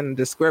stuff is in the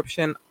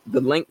description.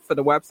 The link for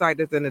the website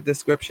is in the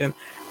description.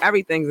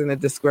 Everything's in the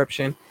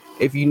description.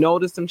 If you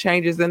notice some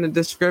changes in the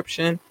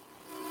description,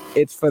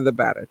 it's for the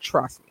better.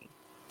 Trust me.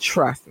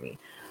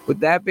 With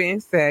that being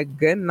said,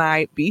 good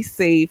night. Be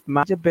safe.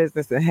 Mind your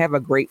business and have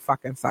a great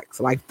fucking sex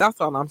life. That's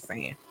all I'm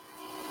saying.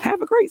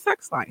 Have a great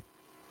sex life.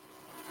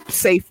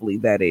 Safely,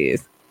 that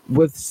is.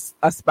 With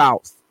a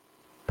spouse.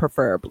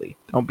 Preferably.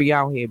 Don't be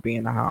out here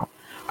being a hoe.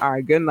 All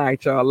right, good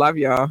night, y'all. Love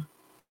y'all.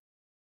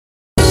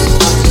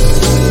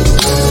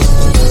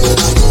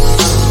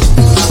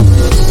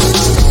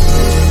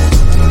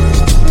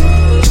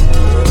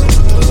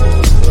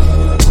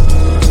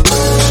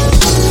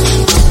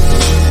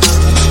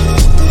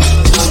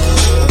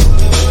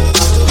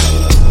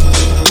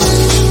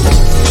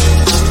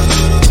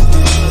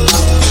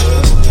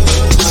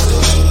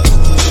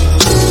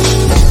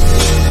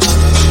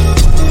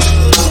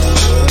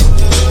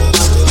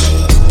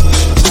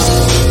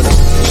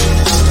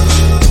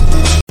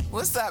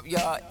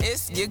 Y'all,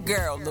 it's your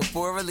girl,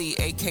 Labora Lee,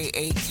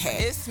 aka K.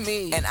 It's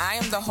me, and I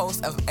am the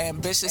host of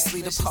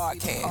Ambitiously the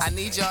Podcast. I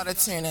need y'all to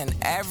tune in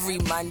every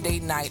Monday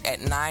night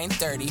at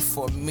 9:30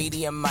 for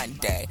Media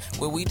Monday,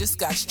 where we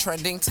discuss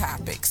trending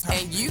topics.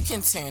 And you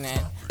can tune in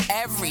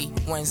every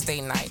Wednesday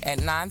night at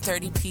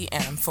 9:30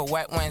 p.m. for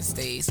Wet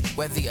Wednesdays,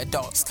 where the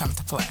adults come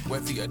to play.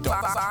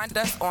 Find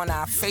us on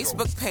our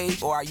Facebook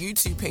page or our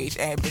YouTube page,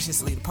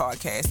 Ambitiously the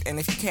Podcast. And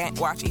if you can't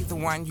watch either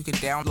one, you can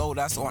download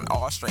us on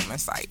all streaming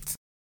sites.